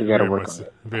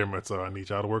very much so. I need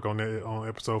y'all to work on that on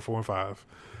episode 4 and 5.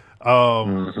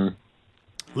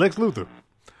 Lex Luthor.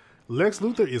 Lex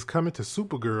Luthor is coming to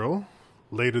Supergirl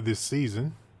later this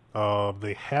season.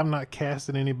 They have not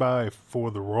casted anybody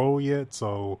for the role yet,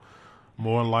 so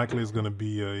more than likely it's going to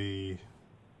be a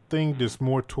thing that's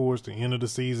more towards the end of the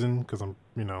season because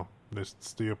they're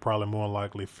still probably more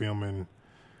likely filming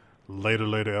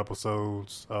later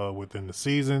episodes within the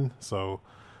season, so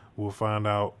we'll find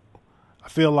out. I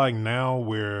feel like now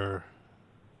with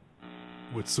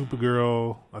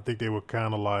Supergirl, I think they were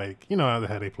kind of like,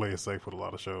 how they play it safe with a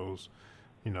lot of shows,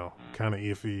 kind of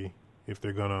iffy if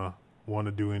they're gonna want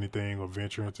to do anything or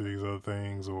venture into these other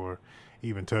things or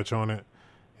even touch on it.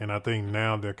 And I think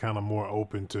now they're kind of more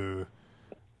open to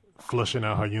flushing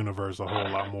out her universe a whole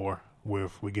lot more.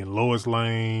 We getting Lois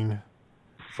Lane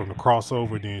from the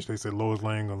crossover, then they said Lois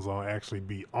Lane is going to actually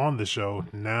be on the show.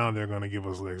 Now they're going to give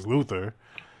us Lex Luthor.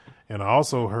 And I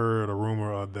also heard a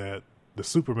rumor that the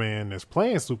Superman that's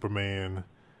playing Superman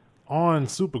on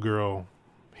Supergirl,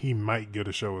 he might get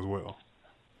a show as well.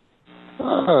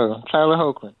 Oh, Tyler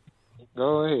Hoechlin.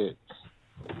 Go ahead.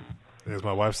 As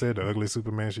my wife said, the ugliest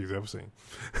Superman she's ever seen.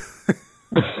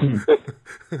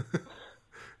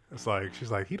 It's like, she's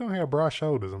like, he don't have broad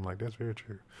shoulders. I'm like, that's very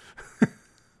true.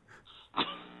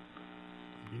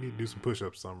 You need to do some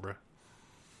push-ups, son, bro.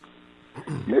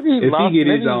 If he get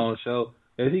his own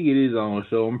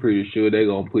show, I'm pretty sure they're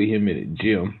gonna put him in a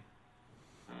gym.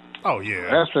 Oh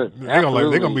yeah,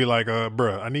 they're gonna be like,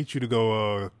 bruh, I need you to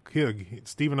go here,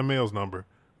 Stephen Amell's number.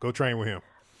 Go train with him.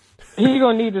 He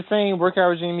gonna need the same workout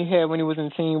regime he had when he was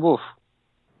in Teen Wolf.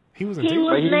 He was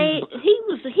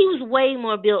way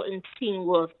more built in Teen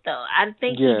Wolf though. I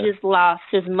think he just lost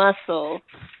his muscle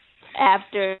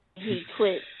after he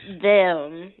quit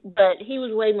them, but he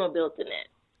was way more built than that.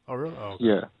 Oh, really? Oh, okay.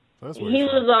 Yeah. That's he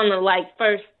was on the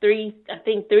first 3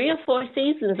 or 4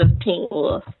 seasons of Teen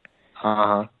Wolf.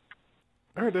 I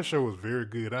heard that show was very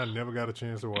good. I never got a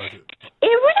chance to watch it. It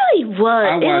really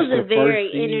was. It was a very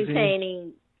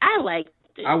entertaining. I liked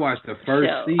it. I watched the first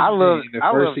season. The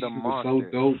first season was so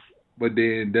dope. But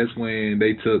then that's when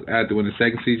they took, when the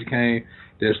second season came,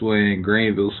 that's when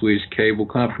Greenville switched cable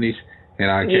companies. And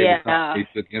our cable company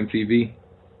took MTV.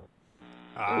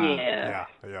 Yeah.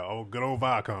 Oh, good old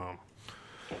Viacom.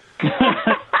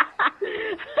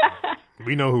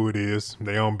 We know who it is.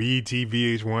 They own BET,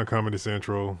 VH1, Comedy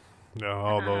Central,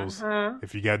 all those.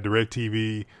 If you got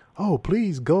DirecTV,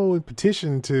 please go and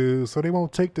petition so they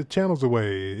won't take the channels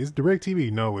away. It's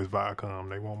DirecTV. No, it's Viacom.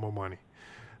 They want more money.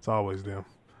 It's always them.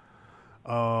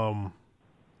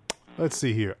 Let's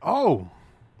see here.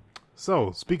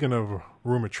 So, speaking of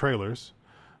rumored trailers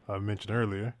I mentioned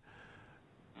earlier,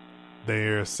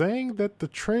 they're saying that the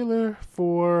trailer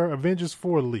for Avengers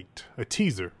 4 leaked, a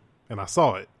teaser, and I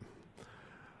saw it.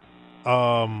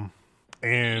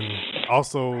 And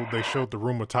also they showed the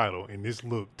rumor title, and this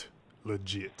looked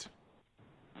legit.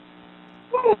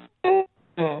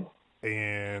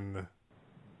 And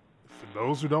for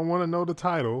those who don't want to know the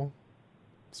title,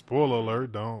 spoiler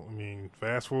alert,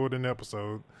 fast forward an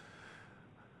episode.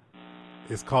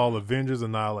 It's called Avengers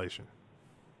Annihilation.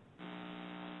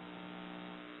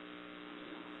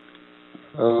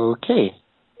 Okay.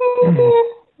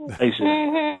 You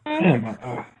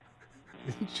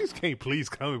just can't please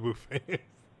comic book fans.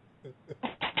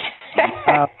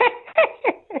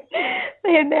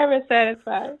 They're never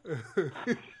satisfied.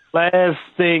 Last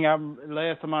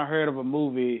time I heard of a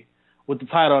movie with the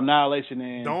title Annihilation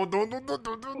and don't.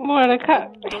 More to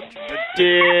come.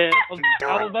 Yeah,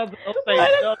 I was about to say.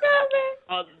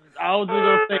 I was just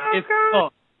gonna say it's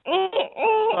up.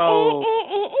 So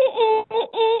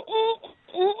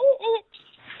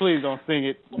please don't sing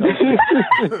it.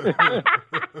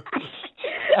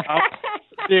 I'm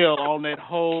still on that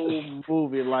whole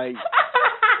movie,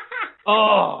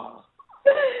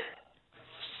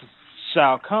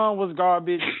 Shao Kahn was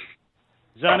garbage.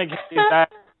 Johnny Cage died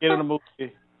in the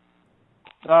movie.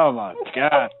 Oh my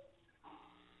God.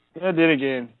 Yeah, then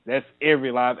again, that's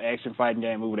every live action fighting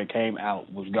game movie that came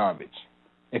out was garbage.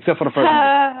 Except for the first one.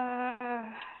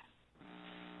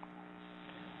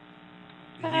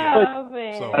 So,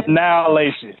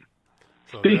 Annihilation.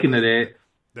 So speaking of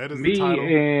that is the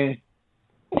title.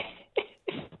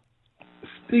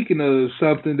 Speaking of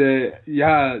something that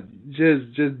y'all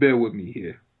just bear with me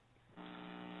here.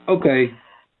 Okay.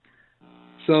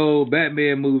 So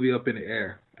Batman movie up in the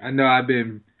air. I know I've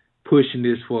been pushing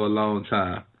this for a long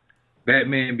time.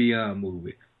 Batman Beyond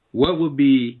movie. What would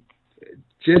be,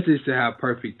 just as to how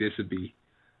perfect this would be,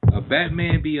 a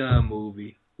Batman Beyond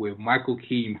movie with Michael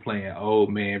Keaton playing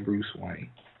old man Bruce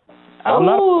Wayne.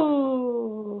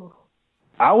 Oh.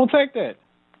 I will take that.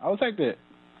 I would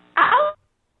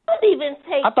even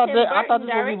take. I thought Tim this Burton was what we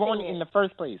directing wanted it. in the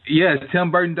first place. Yeah,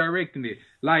 Tim Burton directing it.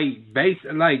 Like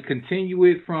continue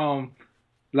it from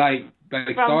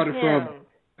started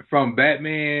from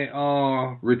Batman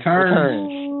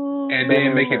Returns. And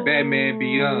then make it Batman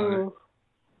Beyond.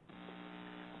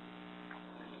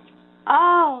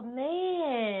 Oh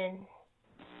man.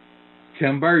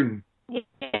 Tim Burton.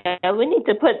 Yeah, we need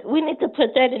to put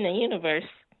that in the universe.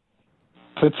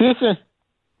 Petition.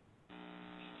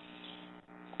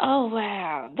 Oh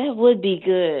wow, that would be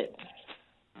good.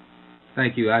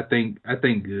 Thank you. I think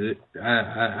good.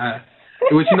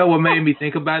 But you know what made me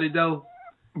think about it though?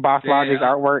 Boss Logic's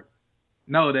artwork.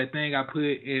 No, that thing I put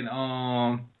in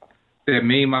that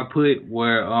meme I put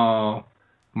where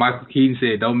Michael Keaton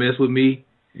said, "Don't mess with me,"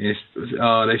 and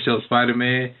they showed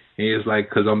Spider-Man, and he was like,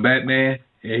 "Cause I'm Batman,"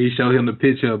 and he showed him the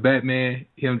picture of Batman,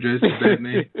 him dressed as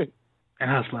Batman,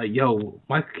 and I was like, "Yo,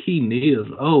 Michael Keaton is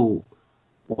old."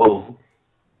 Whoa!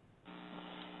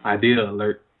 Idea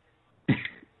alert.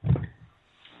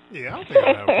 Yeah, I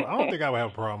don't think I would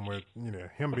have a problem with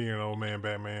him being an old man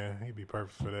Batman. He'd be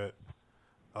perfect for that.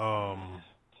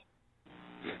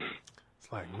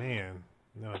 It's like, man,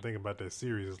 now I think about that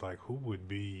series, it's like who would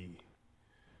be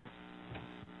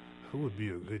a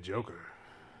good Joker?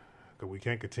 Because we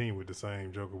can't continue with the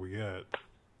same Joker we got.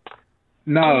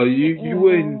 No, you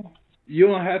wouldn't. You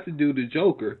don't have to do the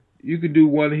Joker. You could do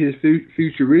one of his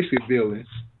futuristic villains.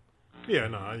 Yeah.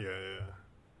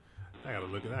 I gotta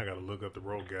look up the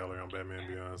rogue gallery on Batman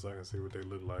Beyond so I can see what they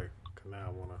look like. Cause now I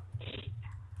wanna.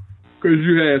 Cause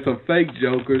you had some fake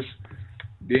Jokers,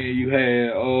 then you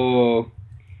had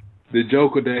the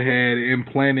Joker that had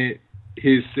implanted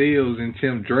his cells in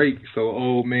Tim Drake, so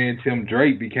old man Tim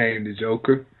Drake became the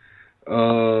Joker.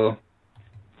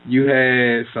 You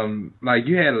had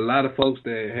a lot of folks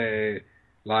that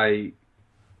had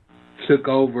took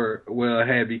over,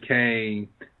 had became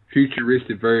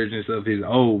futuristic versions of his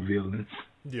old villains.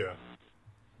 Yeah.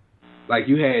 Like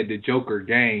you had the Joker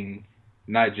gang,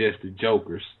 not just the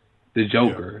Jokers. The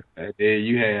Joker. Yeah. And then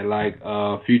you had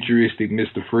futuristic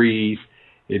Mr. Freeze.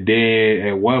 And then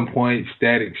at one point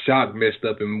Static Shock messed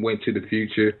up and went to the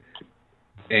future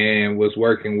and was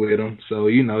working with him. So,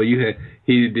 he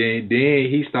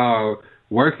started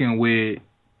working with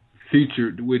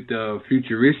the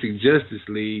futuristic Justice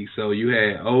League. So you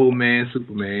had old man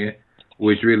Superman,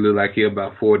 which really looked like he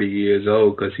about 40 years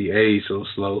old because he aged so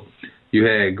slow. You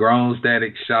had grown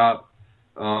Static Shock.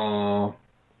 You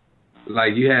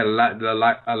had a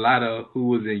lot of who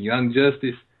was in Young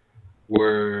Justice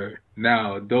were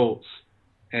now adults,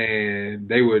 and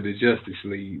they were the Justice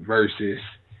League versus,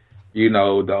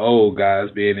 the old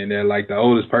guys being in there. Like the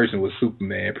oldest person was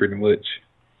Superman, pretty much.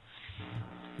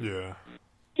 Yeah.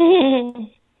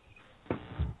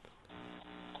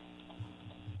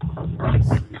 Let's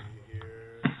see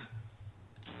here.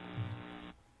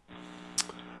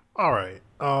 All right.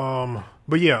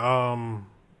 But yeah,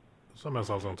 something else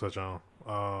I was gonna touch on.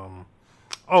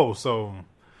 So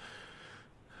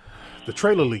the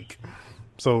trailer leak.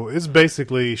 So it's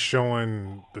basically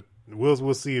showing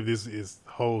we'll see if this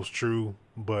holds true,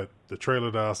 but the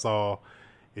trailer that I saw,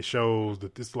 it shows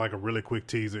that this is like a really quick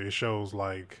teaser. It shows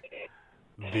like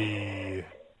the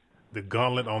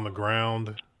gauntlet on the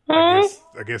ground, I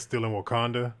guess still in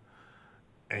Wakanda,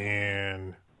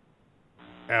 and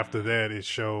after that it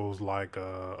shows like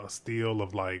a still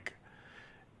of like,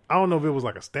 I don't know if it was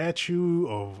like a statue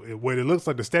of what it looks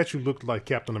like. The statue looked like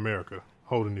Captain America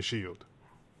holding the shield.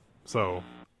 So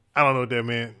I don't know what that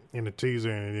meant in the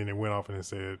teaser, and then it went off and it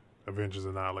said Avengers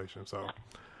Annihilation. So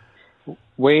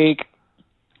wake.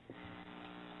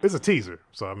 It's a teaser,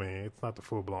 so I mean it's not the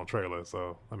full blown trailer.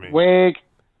 So I mean, wake.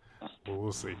 Well,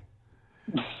 we'll see.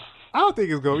 I don't think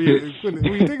it's gonna be. When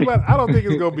you think about it, I don't think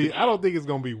it's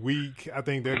gonna be weak. I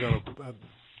think they're gonna.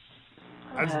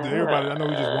 Everybody, I know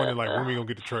we just wondering when we gonna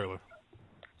get the trailer.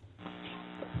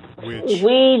 Which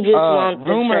we just want the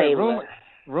trailer.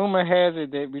 Rumor has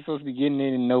it that we're supposed to be getting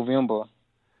it in November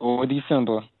or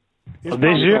December this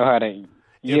year.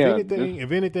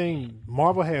 If anything,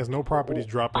 Marvel has no properties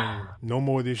dropping no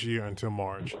more this year until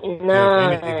March.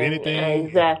 No, if anything,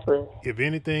 exactly. If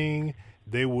anything,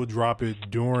 they will drop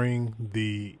it during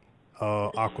the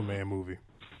Aquaman movie.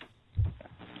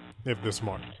 If they're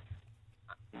smart.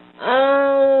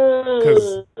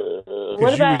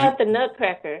 What about the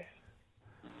Nutcracker?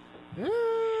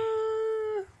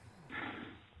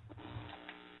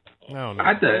 I don't know.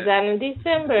 Is that in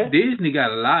December? Disney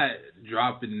got a lot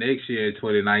dropping next year in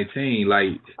 2019.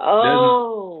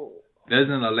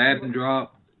 Doesn't Aladdin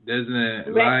drop?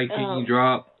 Doesn't Lion King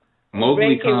drop? Mowgli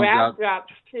Wreck-It comes Ralph out.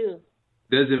 drops too.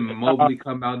 Doesn't Mowgli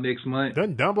come out next month?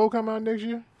 Doesn't Dumbo come out next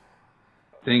year?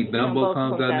 Think Dumbo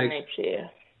comes out next year.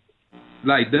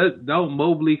 Like, don't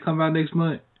Mowgli come out next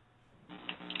month?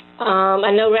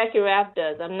 I know Wreck-It Ralph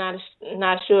does. I'm not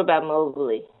sure about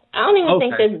Mowgli. I don't even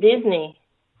think that's Disney.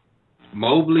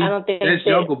 Mowgli? I don't think that's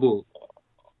Jungle Book.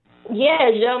 Yeah,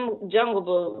 it's Jungle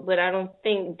Book, but I don't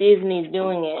think Disney's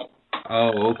doing it.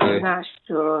 Oh, okay. I'm not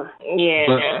sure.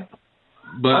 Yeah.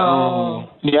 But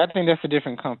yeah, I think that's a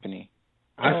different company.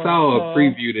 I saw a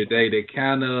preview today that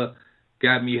kind of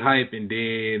got me hyped, and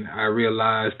then I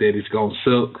realized that it's gonna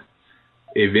suck.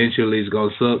 Eventually, it's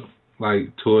gonna suck,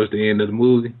 like towards the end of the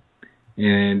movie,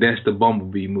 and that's the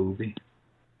Bumblebee movie.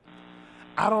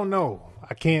 I don't know.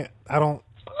 I can't. I don't.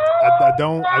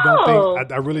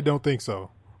 I really don't think so.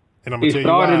 And I'm gonna tell you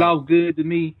why. It started off good to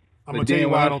me. I'm gonna tell you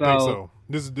why I don't think so.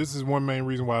 This is one main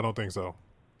reason why I don't think so.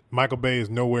 Michael Bay is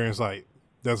nowhere in sight.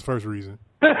 That's the first reason.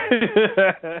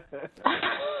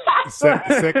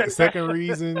 Second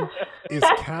reason is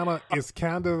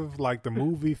kind of like the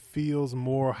movie feels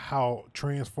more how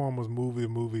Transformers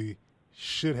movie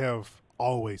should have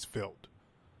always felt.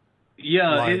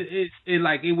 Yeah,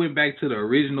 like, it went back to the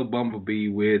original Bumblebee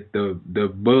with the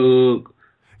bug.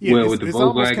 Yeah, well, with the it's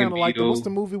almost kind of Beetle. like what's the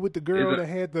movie with the girl that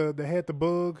had the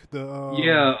bug?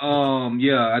 Yeah,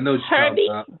 I know what you're talking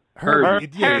about. Herbie.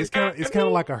 It's kind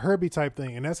of like a Herbie type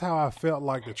thing, and that's how I felt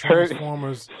like the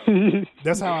Transformers.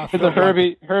 That's how I felt. It's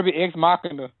a Herbie Ex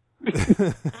Machina.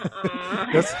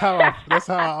 That's how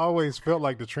I always felt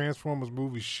like the Transformers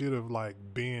movie should have like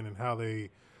been, and how they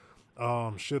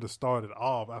should have started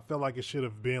off. I felt like it should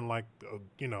have been like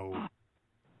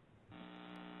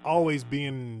always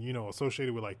being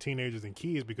associated with like teenagers and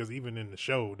kids, because even in the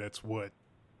show that's what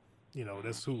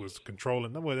that's who was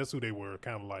controlling. Well, that's who they were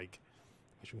kind of like,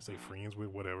 you can say friends with,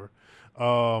 whatever.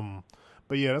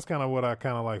 But yeah, that's kind of what I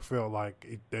kind of like felt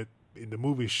like that the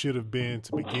movie should have been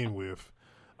to begin with.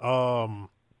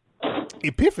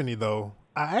 Epiphany though,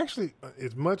 I actually,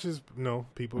 as much as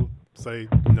people say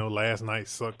last night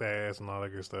sucked ass and all that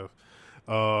good stuff,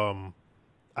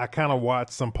 I kind of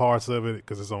watched some parts of it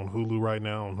because it's on Hulu right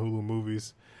now, on Hulu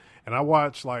Movies, and I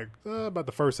watched like about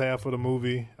the first half of the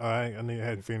movie. I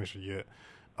hadn't finished it yet,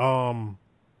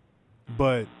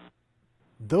 but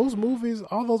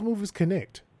all those movies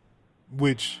connect,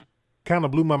 which kind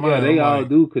of blew my mind. Yeah, they all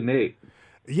do connect.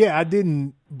 Yeah, I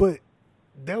didn't, but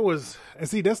that's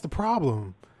the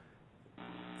problem.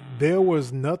 There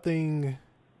was nothing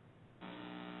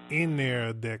in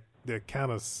there that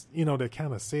kind of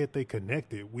said they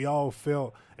connected. We all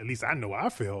felt, at least I know I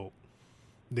felt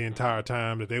the entire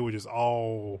time, that they were just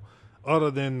all,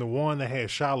 other than the one that had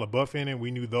Shia LaBeouf in it,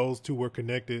 we knew those two were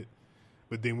connected.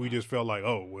 But then we just felt like,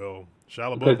 oh well,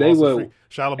 Shia LaBeouf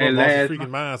lost his freaking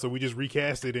mind, so we just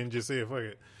recast it and just said fuck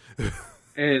it.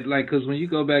 And like, because when you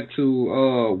go back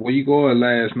to when you go on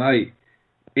last night,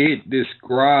 it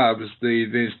describes the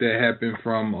events that happened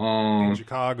from in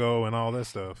Chicago and all that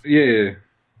stuff. Yeah.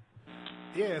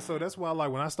 Yeah, so that's why, like,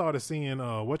 when I started seeing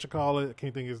I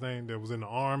can't think of his name, that was in the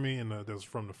Army, and that was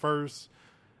from the first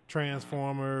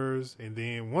Transformers, and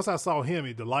then once I saw him,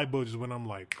 the light bulb just went. I'm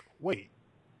like, wait,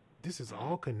 this is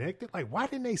all connected? Like, why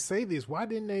didn't they say this? Why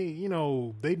didn't they,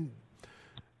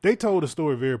 they told the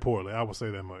story very poorly, I will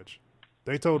say that much.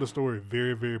 They told the story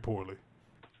very, very poorly.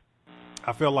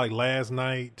 I felt like last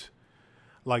night,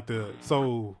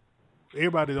 so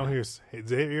everybody down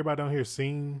here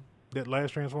seen that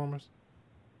last Transformers?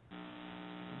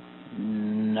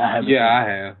 I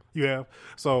have. You have?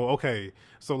 So, okay.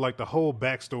 So, like, the whole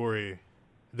backstory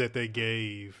that they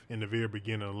gave in the very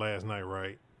beginning of last night,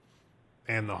 right?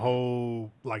 And the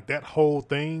whole, like, that whole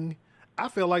thing, I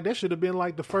feel like that should have been,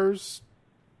 like, the first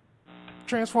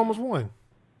Transformers 1.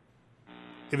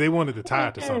 If they wanted to tie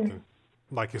it to something,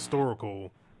 like,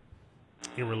 historical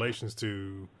in relations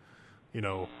to,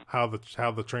 how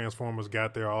the Transformers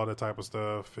got there, all that type of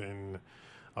stuff, and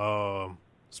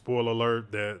spoiler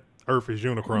alert that Earth is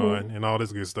Unicron and all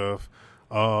this good stuff.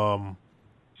 No,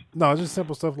 just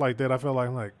simple stuff like that. I feel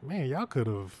like man, y'all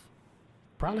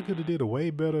probably could have did a way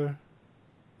better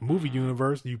movie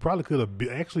universe. You probably could have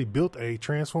actually built a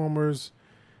Transformers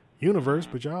universe,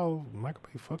 but Michael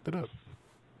Bay fucked it up.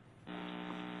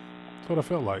 That's what I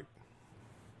felt like.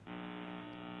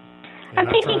 And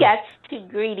I think he got too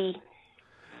greedy.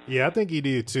 Yeah, I think he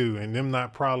did too. And them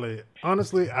not probably,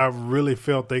 honestly, I really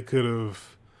felt they could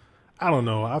have, I don't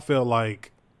know. I felt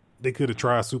like they could have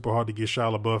tried super hard to get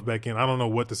Shia LaBeouf back in. I don't know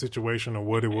what the situation or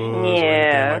what it was or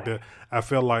anything like that. I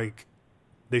felt like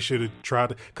they should have tried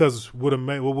to, because what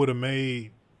would have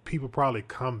made people probably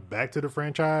come back to the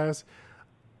franchise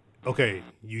okay,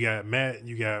 you got Matt.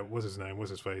 You got what's his name?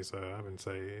 What's his face? I wouldn't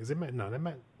say. Is it Matt? No, that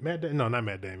Matt. No, not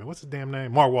Matt Damon. What's his damn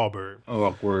name? Mark Wahlberg. Oh,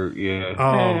 awkward.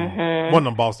 Yeah. One of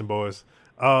them Boston boys.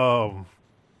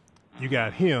 You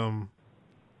got him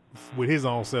with his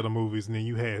own set of movies, and then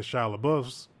you had Shia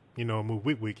LaBeouf's,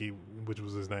 movie Wiki, which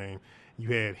was his name.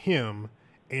 You had him,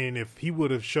 and if he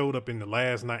would have showed up in the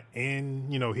last night,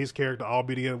 and his character all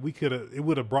be together, it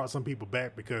would have brought some people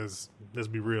back because let's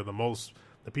be real,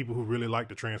 the people who really like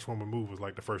the Transformer movies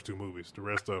like the first two movies. The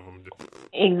rest of them,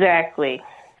 exactly.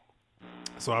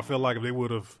 So I feel like if they would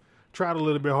have tried a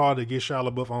little bit harder to get Shia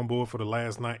LaBeouf on board for the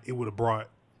last night, it would have brought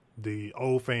the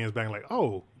old fans back. Like,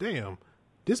 oh damn,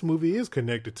 this movie is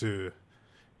connected to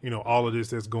all of this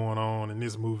that's going on in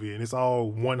this movie, and it's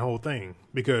all one whole thing.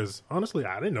 Because honestly,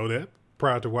 I didn't know that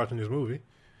prior to watching this movie,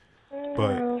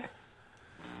 but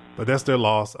that's their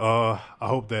loss. I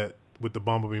hope that with the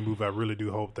Bumblebee movie, I really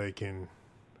do hope they can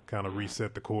kind of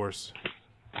reset the course.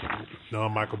 No,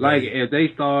 Michael Bay. Like if they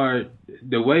start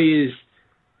the way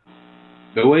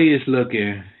it's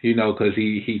looking, because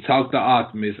he talked to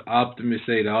Optimus. Optimus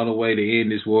said the only way to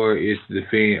end this war is to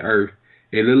defend Earth.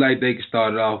 It looked like they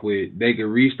could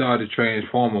restart the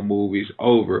Transformer movies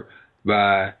over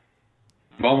by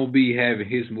Bumblebee having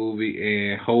his movie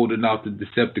and holding off the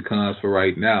Decepticons for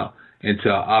right now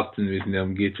until Optimus and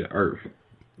them get to Earth.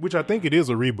 Which I think it is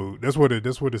a reboot. That's what it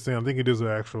sounds. I think it is an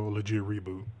actual legit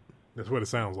reboot. That's what it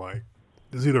sounds like.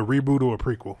 It's either a reboot or a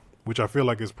prequel, which I feel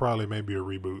like it's probably maybe a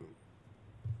reboot.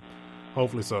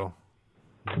 Hopefully so.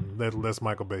 Less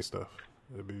Michael Bay stuff.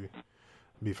 It'll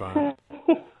be fine.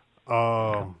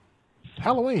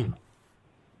 Halloween.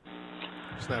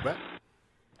 Snapback?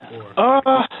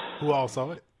 Or who all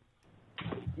saw it?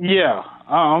 Yeah,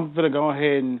 I'm gonna go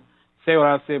ahead and say what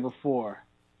I said before.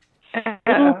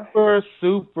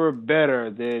 Super better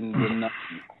than the Nun.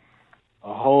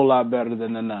 A whole lot better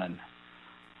than the Nun.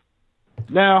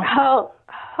 Now,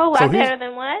 whole lot better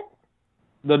than what?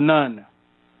 The Nun.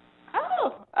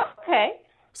 Oh, okay.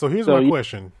 So here's my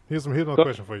question. Here's my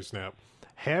question for you, Snap.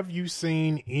 Have you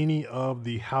seen any of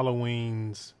the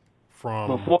Halloweens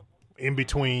in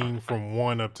between from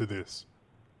one up to this?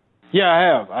 Yeah, I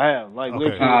have. Like,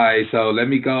 okay. All right, so let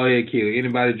me go ahead and kill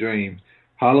anybody dream.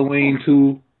 Halloween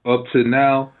 2 up to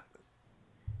now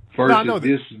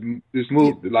versus this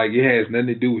movie, like it has nothing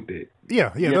to do with it. Yeah.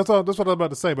 That's what I was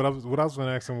about to say. But what I was going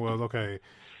to ask him was, okay,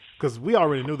 because we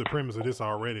already knew the premise of this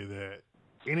already, that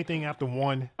anything after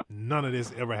one, none of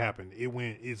this ever happened.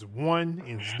 It's one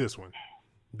and it's this one.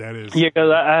 That is. Yeah,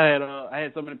 because I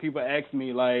had so many people ask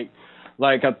me like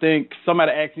I think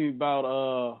somebody asked me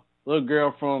about little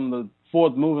girl from the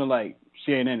fourth movie, like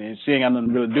she ain't in it. She ain't got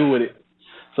nothing to really do with it.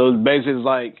 So it's basically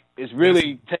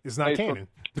it's not canon.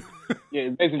 Yeah,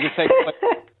 it basically just takes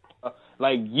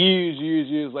like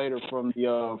years later from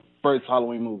the first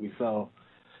Halloween movie. So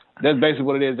that's basically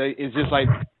what it is. It's just like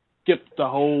skipped the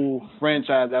whole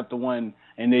franchise after one,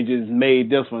 and they just made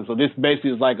this one. So this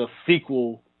basically is like a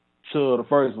sequel to the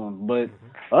first one. But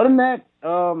other than that,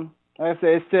 like I said,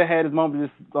 it still had its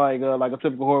moments, just like a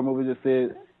typical horror movie. Just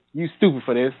said, "You stupid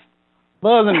for this." But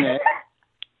other than that,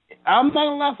 I'm not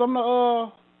gonna lie. Some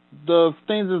of the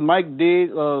things that Mike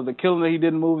did, the killing that he did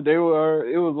in the movie, it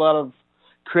was a lot of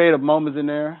creative moments in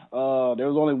there. There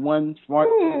was only one smart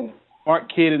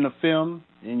kid in the film,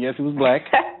 and yes, he was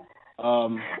black.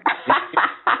 The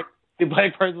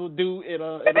black person would do in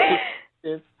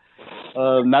this.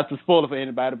 Not to spoil it for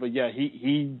anybody, but yeah,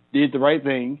 he did the right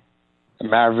thing.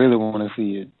 I really want to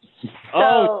see it.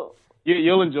 So,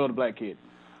 you'll enjoy the black kid.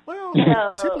 Well,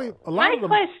 so typically, a lot of them.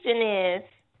 My question is,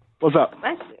 what's up?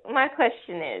 My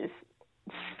question is,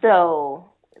 so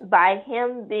by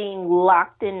him being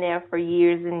locked in there for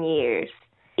years and years,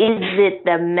 is it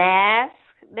the mask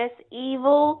that's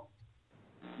evil?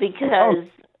 Because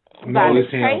by the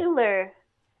trailer,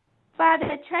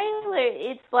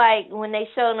 it's like when they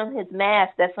showed him his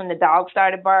mask, that's when the dog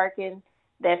started barking.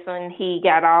 That's when he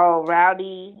got all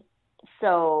rowdy.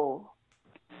 So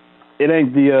it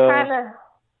ain't the kinda,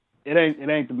 it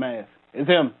ain't the mask. It's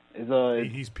him. It's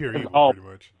he's pure evil, pretty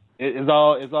much. It's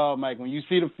all Mike. When you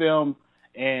see the film,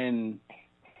 and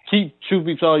truth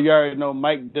be told, you already know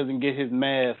Mike doesn't get his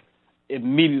mask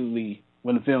immediately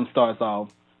when the film starts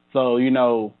off. So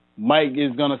Mike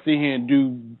is gonna sit here and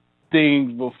do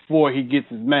things before he gets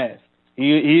his mask.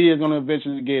 He is gonna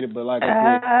eventually get it, but like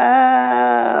I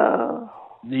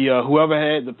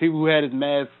said, the people who had his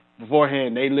mask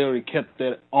beforehand, they literally kept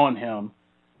that on him.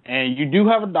 And you do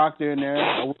have a doctor in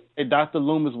there. Dr.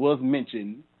 Loomis was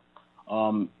mentioned.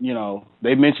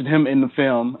 They mentioned him in the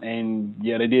film, and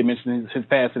yeah, they did mention his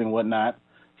passing and whatnot.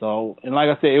 So, and like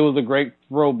I said, it was a great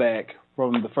throwback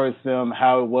from the first film,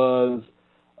 how it was.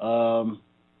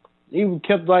 Even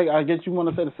kept, like, I guess you want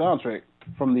to say the soundtrack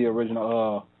from the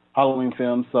original Halloween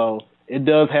film. So it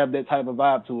does have that type of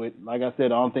vibe to it. Like I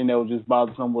said, the only thing that was just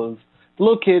bothersome was the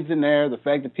little kids in there, the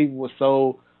fact that people were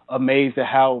so amazed at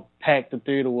how packed the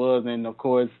theater was. And, of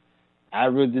course, I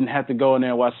really didn't have to go in there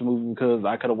and watch the movie because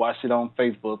I could have watched it on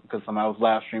Facebook because somebody was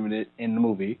live streaming it in the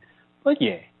movie. But,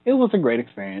 yeah, it was a great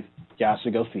experience. Y'all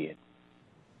should go see it.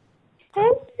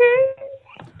 Cool.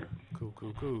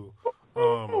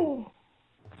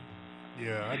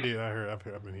 Yeah, I did.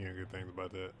 I've been hearing good things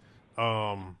about that.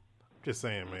 Just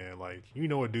saying, man. Like, you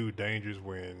know, a dude dangerous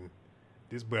when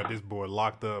this boy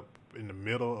locked up in the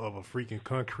middle of a freaking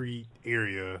concrete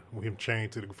area with him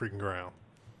chained to the freaking ground.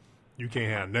 You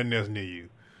can't have nothing else near you.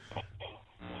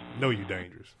 Know you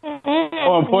dangerous.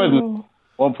 More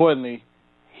importantly,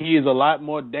 he is a lot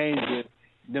more dangerous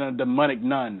than a demonic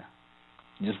nun.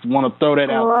 Just want to throw that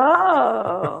out.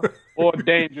 Whoa. More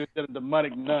dangerous than a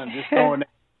demonic nun. Just throwing that.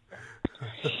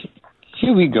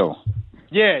 Here we go.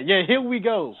 Yeah, here we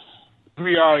go.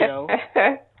 Briario. I'm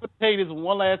going to tell you this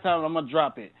one last time and I'm going to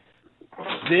drop it.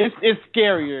 This is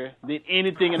scarier than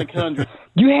anything in the country.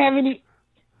 You have any?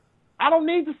 I don't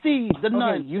need to see the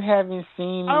nun. You haven't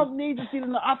seen? I don't need to see the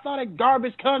nun. I saw that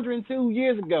garbage Conjuring 2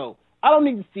 years ago. I don't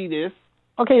need to see this.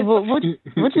 Okay, but what you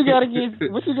got against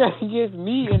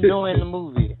me enjoying the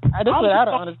movie? That's what I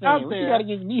don't understand. What you got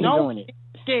against me enjoying it?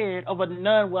 Scared of a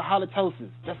nun with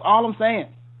halitosis. That's all I'm saying.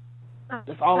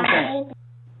 That's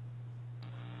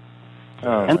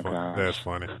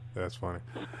funny.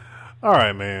 All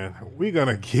right, man. We're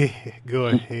gonna go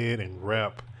ahead and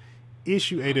wrap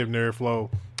issue 8 of Nerd Flow.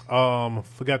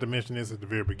 Forgot to mention this at the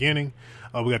very beginning.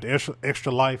 We got the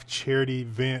Extra Life charity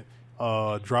event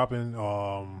dropping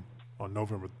on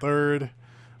November 3rd.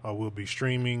 We'll be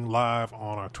streaming live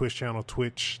on our Twitch channel,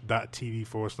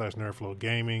 twitch.tv/NerdFlow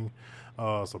Gaming.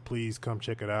 So please come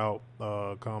check it out.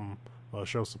 Come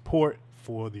show support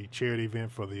for the charity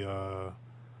event for the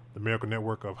Miracle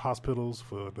Network of Hospitals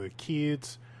for the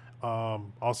kids.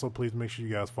 Also, please make sure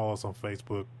you guys follow us on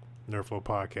Facebook, Nerdflow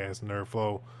Podcast,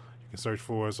 Nerdflow. You can search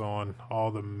for us on all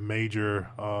the major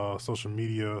social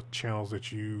media channels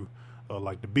that you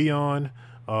like to be on.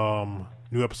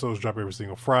 New episodes drop every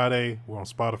single Friday. We're on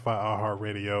Spotify,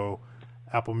 iHeartRadio,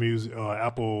 Apple Music,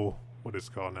 Apple, what is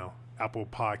it called now? Apple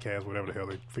Podcast, whatever the hell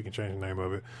they freaking changed the name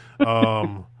of it.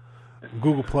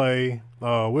 Google Play.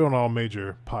 We're on all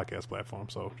major podcast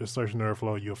platforms. So just search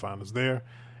Nerdflow, you'll find us there.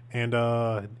 And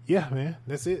yeah, man,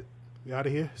 that's it. We out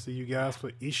of here. See you guys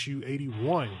for issue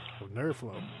 81 of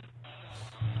Nerdflow.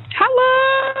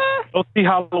 Hello. Go see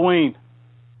Halloween.